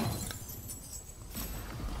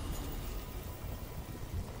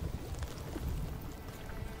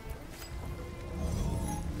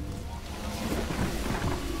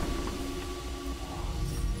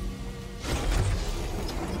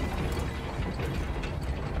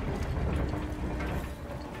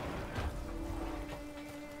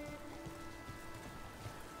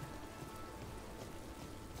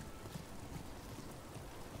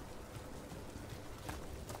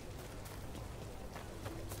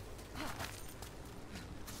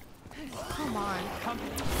 Come on.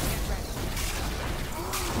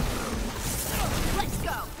 Let's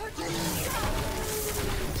go.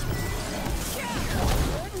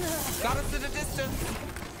 Got us at a distance.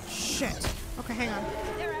 Shit. Okay, hang on.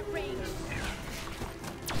 They're at range.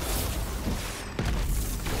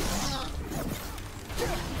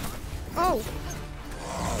 Oh.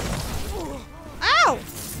 Ow!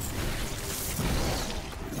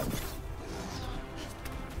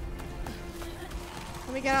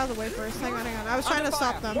 Let me get out of the way first. Hang on. I was trying to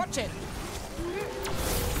stop them. Watch it.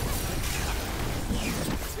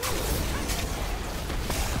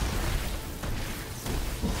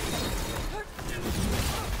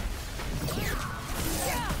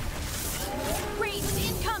 Range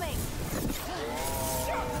incoming.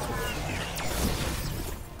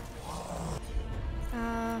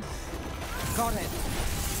 Got it.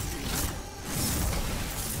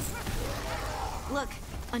 Look,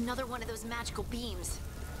 another one of those magical beams.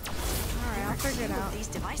 Alright, I'll figure it out. These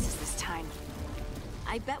devices this time.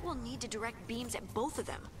 I bet we'll need to direct beams at both of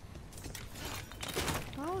them.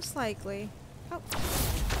 Most likely. Oh.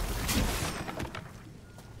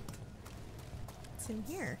 It's in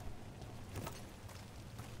here.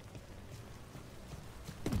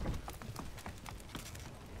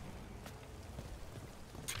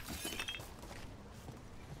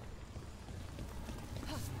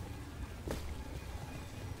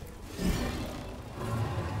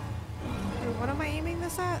 Wait, what am I aiming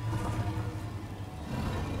this at?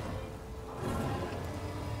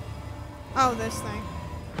 Oh, this thing.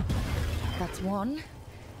 That's one.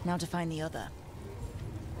 Now to find the other.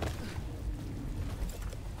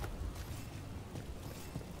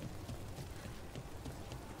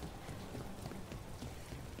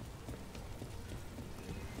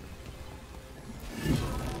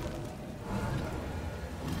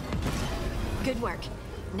 Good work.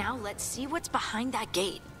 Now let's see what's behind that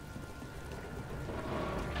gate.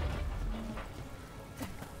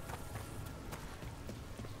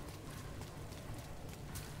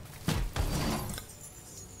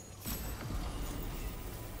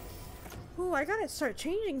 Ooh, I gotta start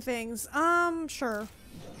changing things. Sure.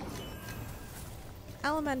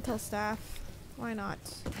 Elemental staff. Why not?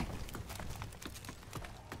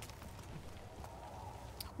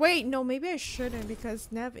 Wait, no, maybe I shouldn't because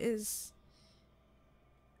Nev is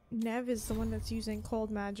the one that's using cold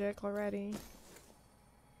magic already.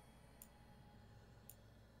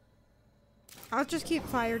 I'll just keep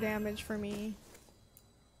fire damage for me.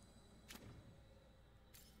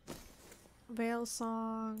 Veil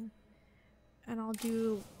Song. And I'll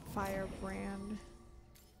do Firebrand.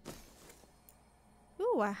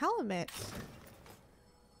 Ooh, a helmet.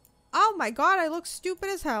 Oh my god, I look stupid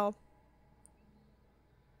as hell.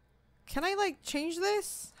 Can I like change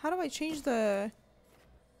this? How do I change the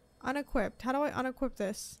unequipped? How do I unequip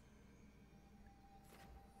this?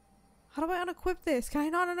 How do I unequip this? Can I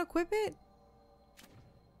not unequip it?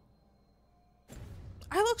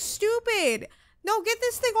 I look stupid. No, get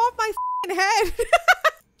this thing off my f***ing head.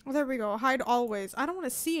 Oh, there we go. Hide always. I don't want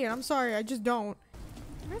to see it. I'm sorry. I just don't.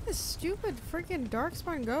 Where'd this stupid freaking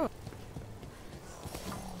darkspawn go?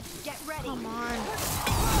 Get ready. Come on.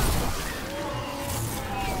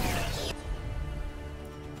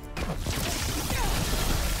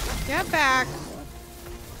 Get back.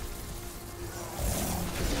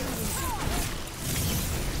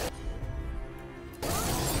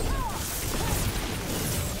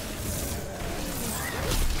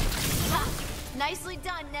 Nicely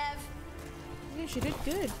done, Nev. Yeah, she did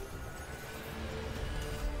good.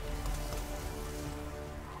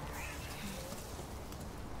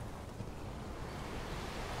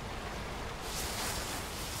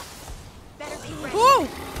 Better be ready. Whoa!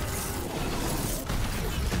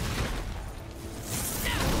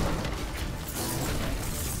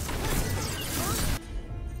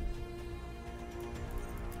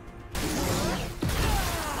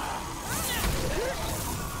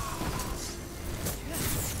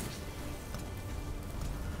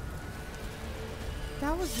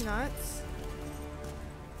 That was nuts.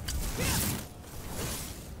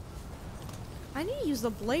 I need to use the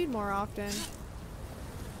blade more often.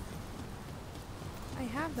 I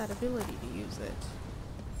have that ability to use it.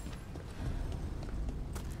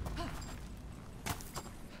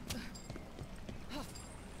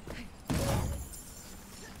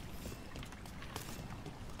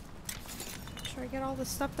 Try to get all the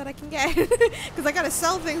stuff that I can get. Because I gotta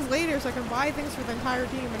sell things later so I can buy things for the entire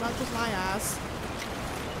team and not just my ass.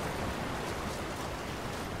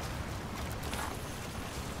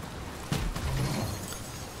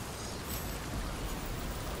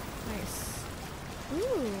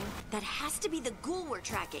 That has to be the ghoul we're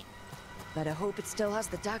tracking. Better hope it still has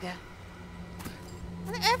the dagger.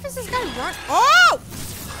 Where the F is this guy run? Oh!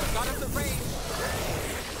 Got up the range.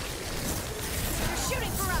 They're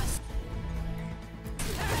shooting for us.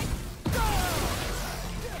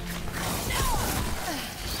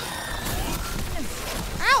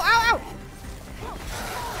 Ow, ow, ow!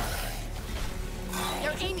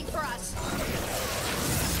 They're aiming for us.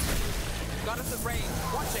 Got up the range.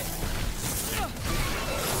 Watch it.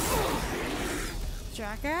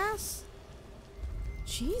 Jackass?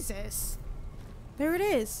 Jesus. There it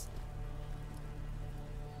is.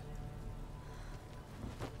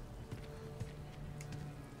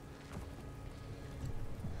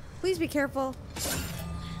 Please be careful.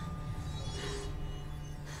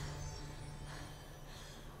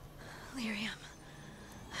 Lyrium.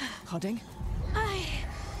 Hodding?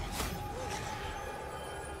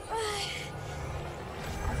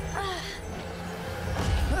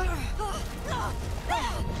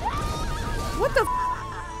 What the f?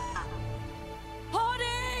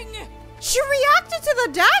 Hodding! She reacted to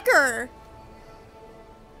the dagger!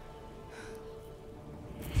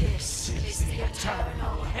 This is the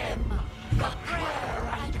eternal hymn, the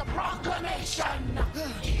prayer and the proclamation.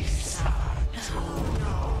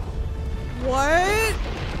 What?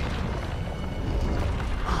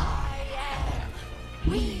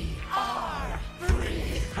 We are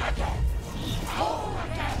free again. Whole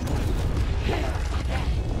again. Here again.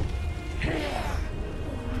 Here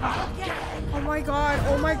again. Oh my god,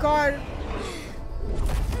 oh my god.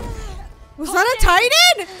 Was that a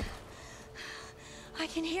Titan? I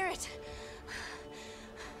can hear it.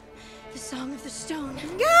 The Song of the Stone.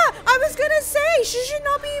 Yeah, I was gonna say, she should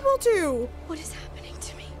not be able to. What is happening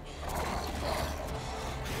to me?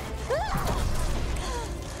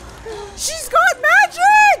 She's got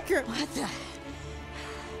magic! What the?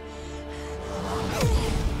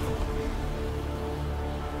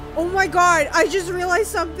 Oh my god, I just realized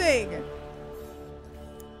something.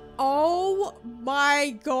 Oh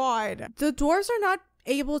my god. The dwarves are not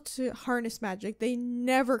able to harness magic. They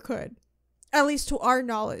never could. At least to our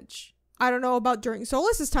knowledge. I don't know about during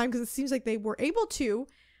Solas's time because it seems like they were able to.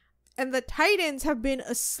 And the Titans have been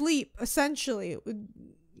asleep, essentially.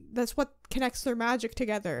 That's what connects their magic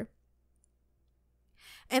together.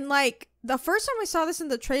 And like, the first time I saw this in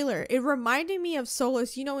the trailer, it reminded me of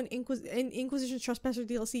Solus, you know, in Inquisition Trespasser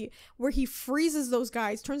DLC, where he freezes those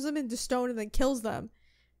guys, turns them into stone, and then kills them.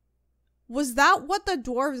 Was that what the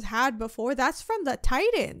dwarves had before? That's from the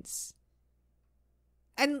Titans.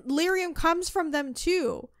 And lyrium comes from them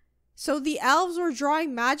too. So the elves were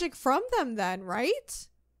drawing magic from them then, right?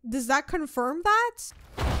 Does that confirm that?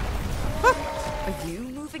 Are you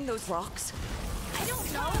moving those rocks? I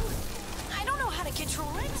don't know. I don't know how to control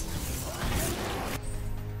it.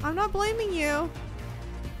 I'm not blaming you.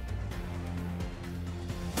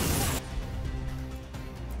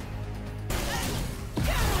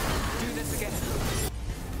 Do this again.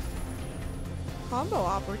 Combo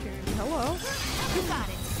opportunity. Hello. You got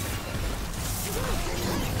it.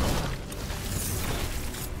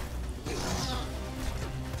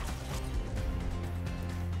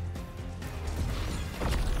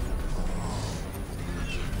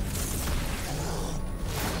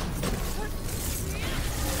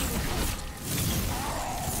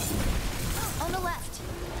 On the left.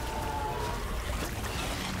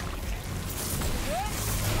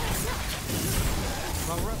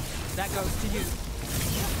 Well, Rook, that goes to you.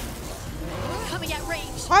 Coming at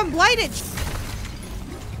range. I'm blighted.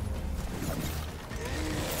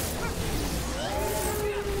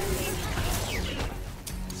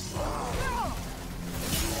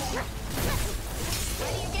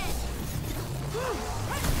 Ready again.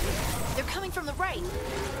 They're coming from the right.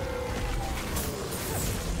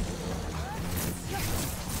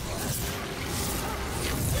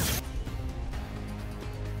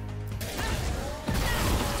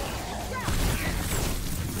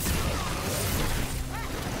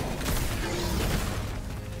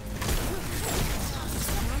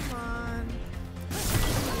 Come on.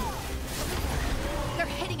 They're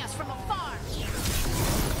hitting us from afar.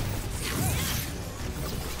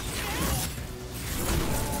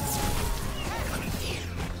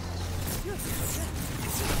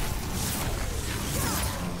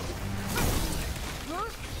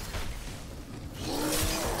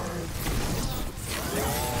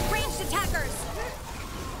 Ranged attackers.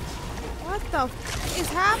 What the f is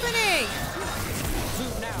happening?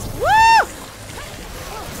 Move now. Woo!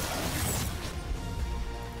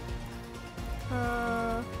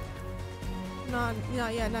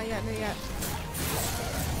 Not yet, not yet, not yet.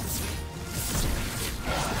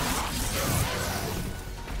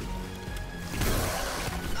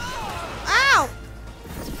 Ow!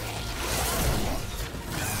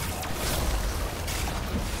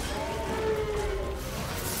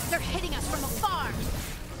 They're hitting us from afar.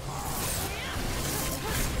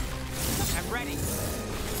 I'm ready.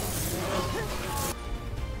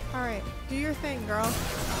 Alright, do your thing, girl.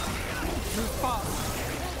 Move fast.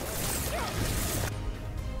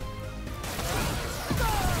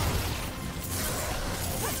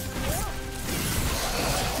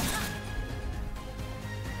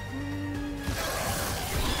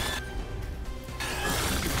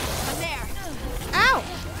 I'm there. Ow!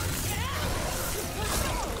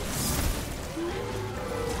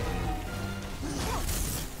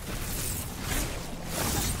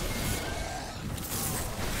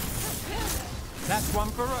 That's one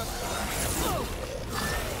for Rook.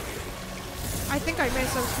 I think I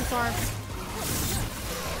missed. I was too far.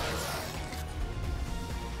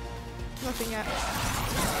 Nothing yet.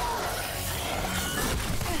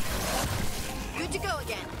 Good to go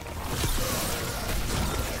again.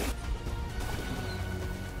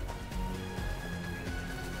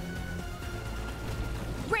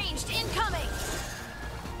 Ranged incoming.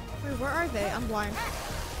 Wait, where are they? I'm blind.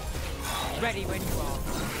 Ready when you are.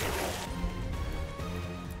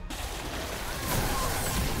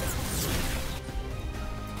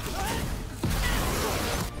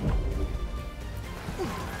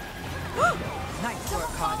 Nice work,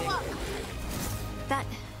 Hardy. That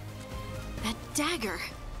dagger.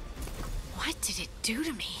 What did it do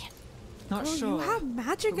to me? Not Girl, sure. you have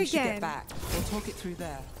magic but we should again. get back. We'll talk it through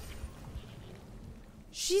there.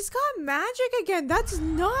 She's got magic again. That's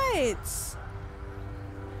nuts.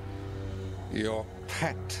 Your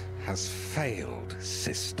pet has failed,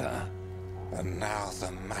 sister. And now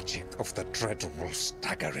the magic of the dreadful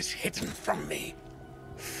stagger is hidden from me.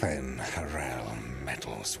 Fen Harel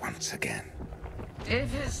meddles once again.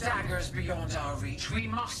 If his dagger's beyond our reach, we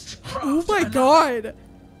must craft Oh my another. god.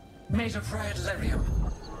 Made of red lyrium.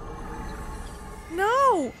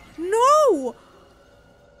 No! No!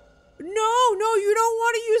 No, you don't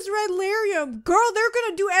want to use red lyrium. Girl, they're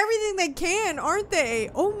gonna do everything they can, aren't they?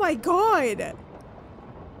 Oh my god.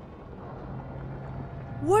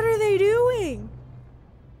 What are they doing?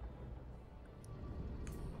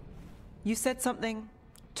 You said something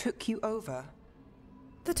took you over.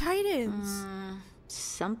 The Titans.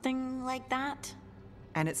 Something like that?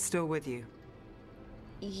 And it's still with you.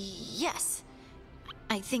 Yes.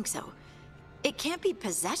 I think so. It can't be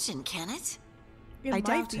possession, can it? I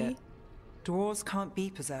doubt it. Dwarves can't be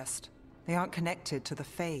possessed. They aren't connected to the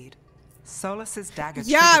Fade. Solus's dagger.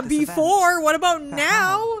 Yeah, triggered this before. event. What about But now?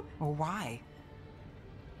 how? Or why?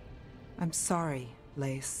 I'm sorry,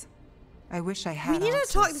 Lace. I wish I had We need answers.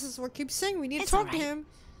 to talk. This is what keeps saying. We need to talk to alright. him.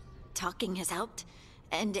 Talking has helped.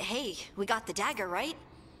 And hey, we got the dagger, right?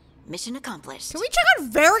 Mission accomplished. Can we check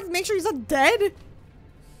on Varric? Make sure he's not dead.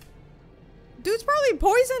 Dude's probably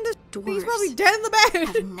poisoned. He's probably dead in the bed.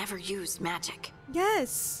 Have never used magic.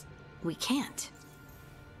 Yes. We can't.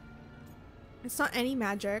 It's not any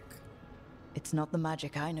magic. It's not the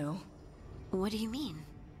magic I know. What do you mean?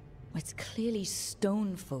 It's clearly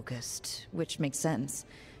stone-focused, which makes sense.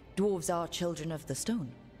 Dwarves are children of the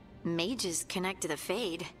stone. Mages connect to the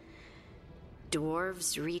Fade.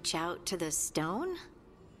 Dwarves reach out to the stone?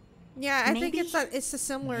 Yeah, I think Maybe? it's a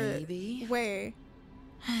similar way.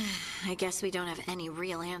 I guess we don't have any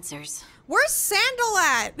real answers. Where's Sandal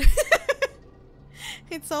at?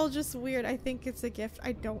 It's all just weird. I think it's a gift.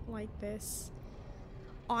 I don't like this.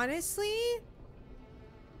 Honestly?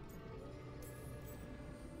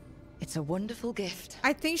 It's a wonderful gift.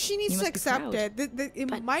 I think she needs to accept it. It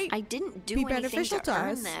But might I didn't do be anything beneficial to to earn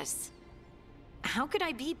us. this. How could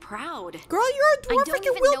I be proud? Girl, you're a dwarf. I don't Freaking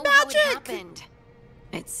even wield know how it magic. happened.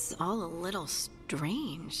 It's all a little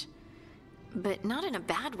strange, but not in a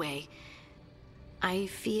bad way. I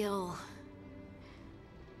feel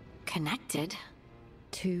connected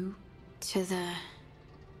to the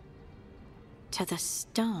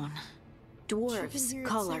stone. Dwarves hear it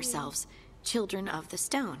call singing. ourselves children of the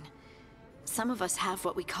stone. Some of us have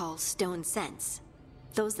what we call stone sense.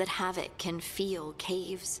 Those that have it can feel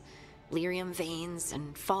caves, lyrium veins,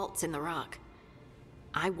 and faults in the rock.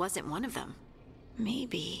 I wasn't one of them.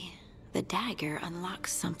 Maybe the dagger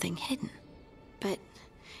unlocks something hidden.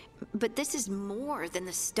 But this is more than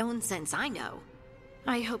the stone sense I know.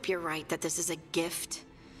 I hope you're right that this is a gift.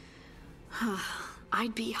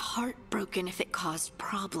 I'd be heartbroken if it caused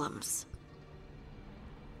problems.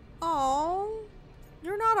 Oh,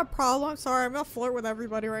 you're not a problem. Sorry, I'm gonna flirt with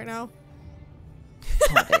everybody right now.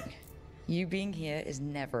 Harding, you being here is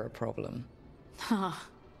never a problem. Huh.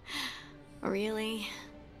 Really?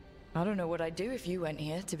 I don't know what I'd do if you went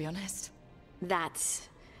here, to be honest. That's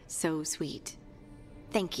so sweet.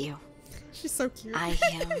 Thank you. She's so cute. I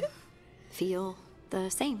feel the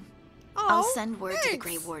same. Oh, I'll send word to the thanks.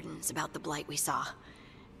 Grey Wardens about the blight we saw.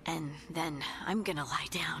 And then I'm gonna lie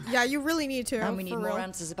down. Yeah, you really need to. And we need for more real.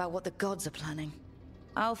 answers about what the gods are planning.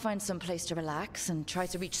 I'll find some place to relax and try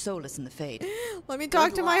to reach Solus in the Fade. Let me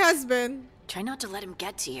talk to my husband. Try not to let him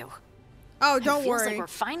get to you. Oh, It don't feels worry. like we're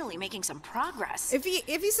finally making some progress. If he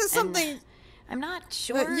says And something, I'm not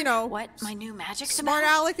sure you know, what my new magic's smart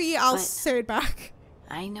about. alecky, I'll but say it back.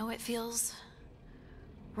 I know it feels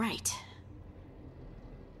right.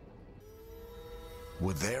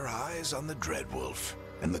 With their eyes on the Dreadwolf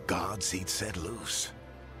and the gods he'd set loose,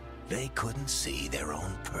 they couldn't see their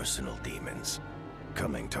own personal demons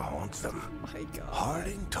coming to haunt them. My God.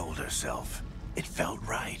 Harding told herself it felt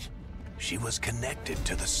right. She was connected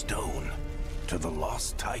to the stone, to the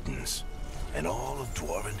lost titans, and all of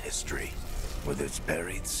dwarven history with its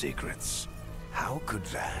buried secrets. How could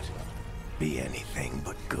that be anything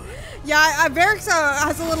but good? Yeah, Varric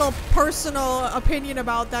has a little personal opinion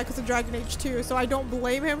about that because of Dragon Age 2, so I don't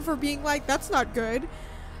blame him for being like, that's not good.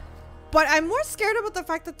 But I'm more scared about the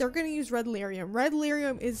fact that they're going to use red lyrium. Red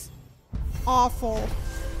lyrium is awful.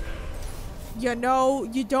 You know,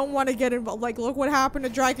 you don't want to get involved. Like, look what happened to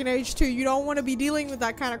Dragon Age 2. You don't want to be dealing with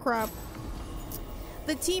that kind of crap.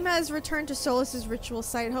 The team has returned to Solus's ritual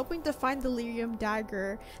site, hoping to find the lyrium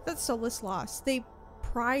dagger that Solus lost. They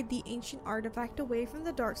pried the ancient artifact away from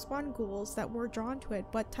the darkspawn ghouls that were drawn to it,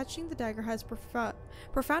 but touching the dagger has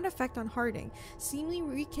profound effect on Harding, seemingly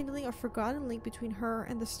rekindling a forgotten link between her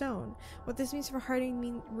and the stone. What this means for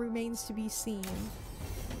Harding remains to be seen.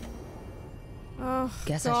 Oh,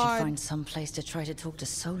 Guess God. I should find some place to try to talk to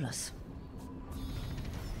Solus.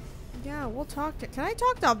 Yeah, we'll talk to... Can I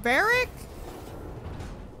talk to Varric?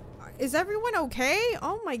 Is everyone okay?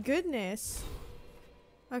 Oh my goodness.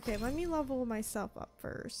 Okay, let me level myself up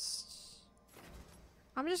first.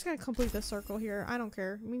 I'm just gonna complete the circle here. I don't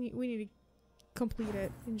care. We need to complete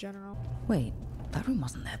it in general. Wait, that room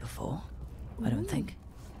wasn't there before. I don't think.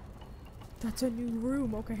 That's a new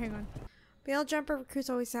room. Okay, hang on. Veil Jumper recruits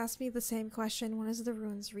always ask me the same question, when does the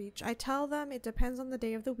ruins reach? I tell them it depends on the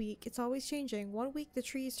day of the week. It's always changing. One week the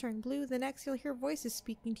trees turn blue, the next you'll hear voices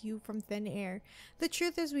speaking to you from thin air. The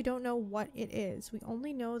truth is we don't know what it is. We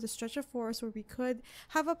only know the stretch of forest where we could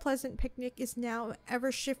have a pleasant picnic is now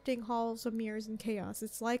ever-shifting halls of mirrors and chaos.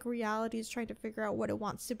 It's like reality is trying to figure out what it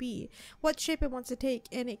wants to be, what shape it wants to take,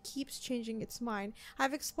 and it keeps changing its mind.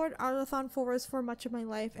 I've explored Arlathon Forest for much of my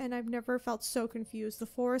life, and I've never felt so confused. The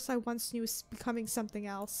forest I once knew is becoming something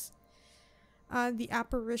else. The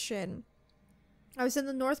apparition. I was in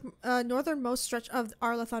the northernmost stretch of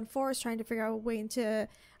Arlathon Forest trying to figure out a way into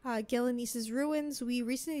Gilanice's ruins. We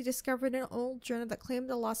recently discovered an old journal that claimed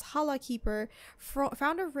the lost Hala Keeper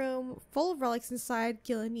found a room full of relics inside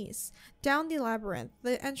Gilanice. Down the labyrinth.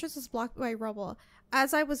 The entrance was blocked by rubble.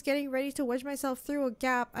 As I was getting ready to wedge myself through a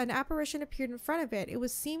gap, an apparition appeared in front of it. It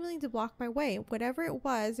was seeming to block my way. Whatever it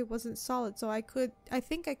wasn't solid, so I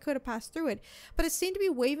think I could have passed through it. But it seemed to be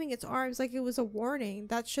waving its arms like it was a warning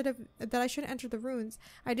that I shouldn't enter the ruins.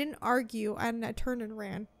 I didn't argue, and I turned and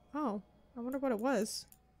ran. Oh, I wonder what it was.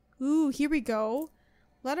 Ooh, here we go.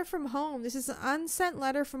 Letter from home. This is an unsent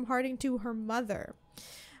letter from Harding to her mother.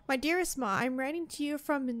 My dearest Ma, I'm writing to you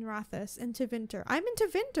from Minrathous in Tevinter. I'm in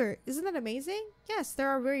Tevinter! Isn't that amazing? Yes, there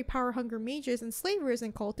are very power-hungry mages and slavers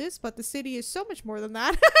and cultists, but the city is so much more than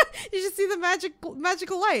that. You should see the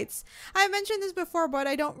magical lights. I mentioned this before, but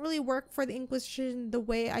I don't really work for the Inquisition the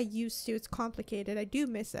way I used to. It's complicated. I do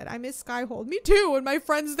miss it. I miss Skyhold. Me too, and my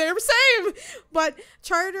friends there, same! But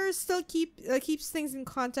Charter still keeps things in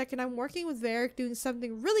contact, and I'm working with Varric doing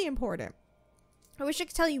something really important. I wish I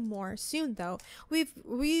could tell you more soon, though. We're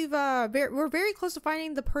very close to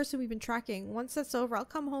finding the person we've been tracking. Once that's over, I'll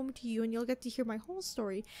come home to you and you'll get to hear my whole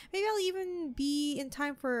story. Maybe I'll even be in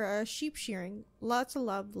time for sheep shearing. Lots of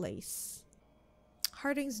love, Lace.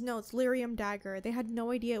 Harding's notes, lyrium dagger. They had no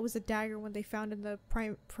idea it was a dagger when they found in the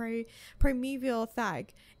primeval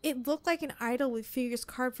thag. It looked like an idol with figures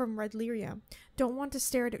carved from red lyrium. Don't want to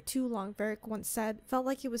stare at it too long, Varric once said. Felt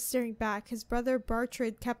like he was staring back. His brother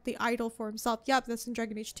Bartred kept the idol for himself. Yup, that's in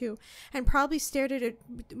Dragon Age 2. And probably stared at it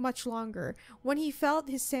much longer. When he felt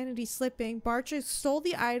his sanity slipping, Bartred stole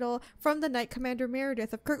the idol from the Knight Commander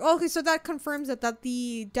Meredith of Kirk. Okay, so that confirms that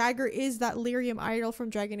the dagger is that lyrium idol from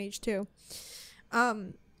Dragon Age 2.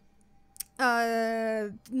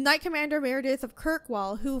 Knight Commander Meredith of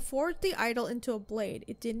Kirkwall, who forged the idol into a blade.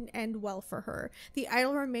 It didn't end well for her. The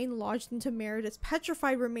idol remained lodged into Meredith's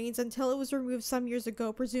petrified remains until it was removed some years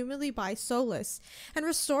ago, presumably by Solus, and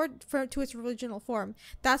restored to its original form.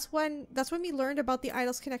 That's when we learned about the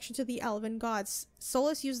idol's connection to the elven gods.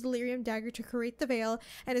 Solus used the lyrium dagger to create the veil,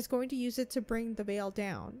 and is going to use it to bring the veil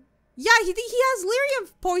down. Yeah, he has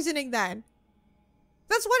lyrium poisoning then.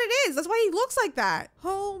 That's what it is. That's why he looks like that.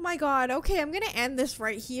 Oh my god. Okay, I'm gonna end this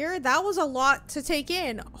right here. That was a lot to take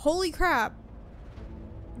in. Holy crap.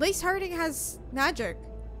 Lace Harding has magic.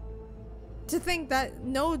 To think that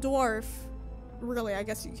no dwarf, really, I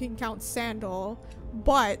guess you can count Sandal,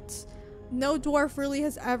 but no dwarf really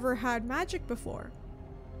has ever had magic before.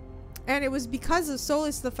 And it was because of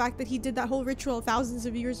Solus, the fact that he did that whole ritual thousands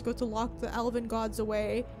of years ago to lock the elven gods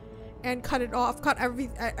away. And cut it off, cut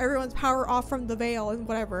everyone's power off from the veil and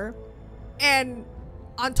whatever. And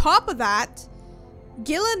on top of that,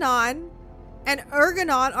 Gilanon and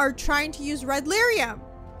Ergonon are trying to use red lyrium.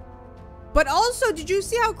 But also, did you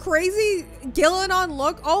see how crazy Gilanon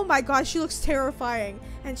looked? Oh my god, she looks terrifying.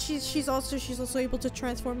 And she's also able to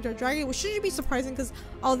transform into a dragon, which shouldn't be surprising because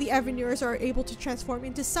all the Evanures are able to transform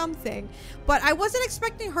into something. But I wasn't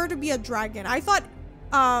expecting her to be a dragon. I thought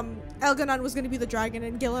Elganon was going to be the dragon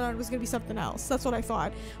and Gilanon was going to be something else. That's what I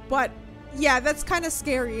thought. But yeah, that's kind of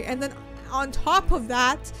scary. And then on top of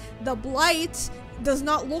that, the blight does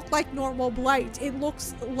not look like normal blight. It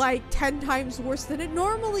looks like 10 times worse than it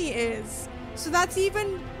normally is. So that's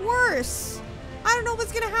even worse. I don't know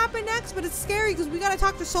what's going to happen next, but it's scary because we got to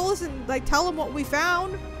talk to Solus and like tell him what we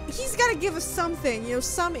found. He's got to give us something, you know,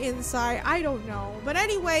 some insight. I don't know. But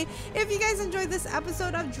anyway, if you guys enjoyed this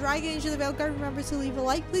episode of Dragon Age of the Veilguard, remember to leave a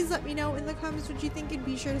like. Please let me know in the comments what you think, and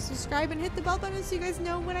be sure to subscribe and hit the bell button so you guys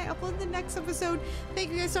know when I upload the next episode.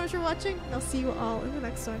 Thank you guys so much for watching, and I'll see you all in the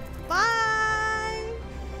next one. Bye!